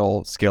a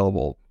real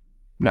scalable.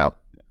 No,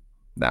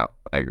 I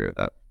agree with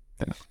that.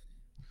 Yeah.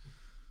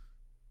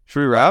 Should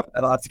we wrap?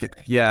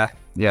 Yeah,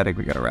 I think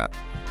we got to wrap.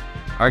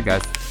 All right,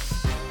 guys.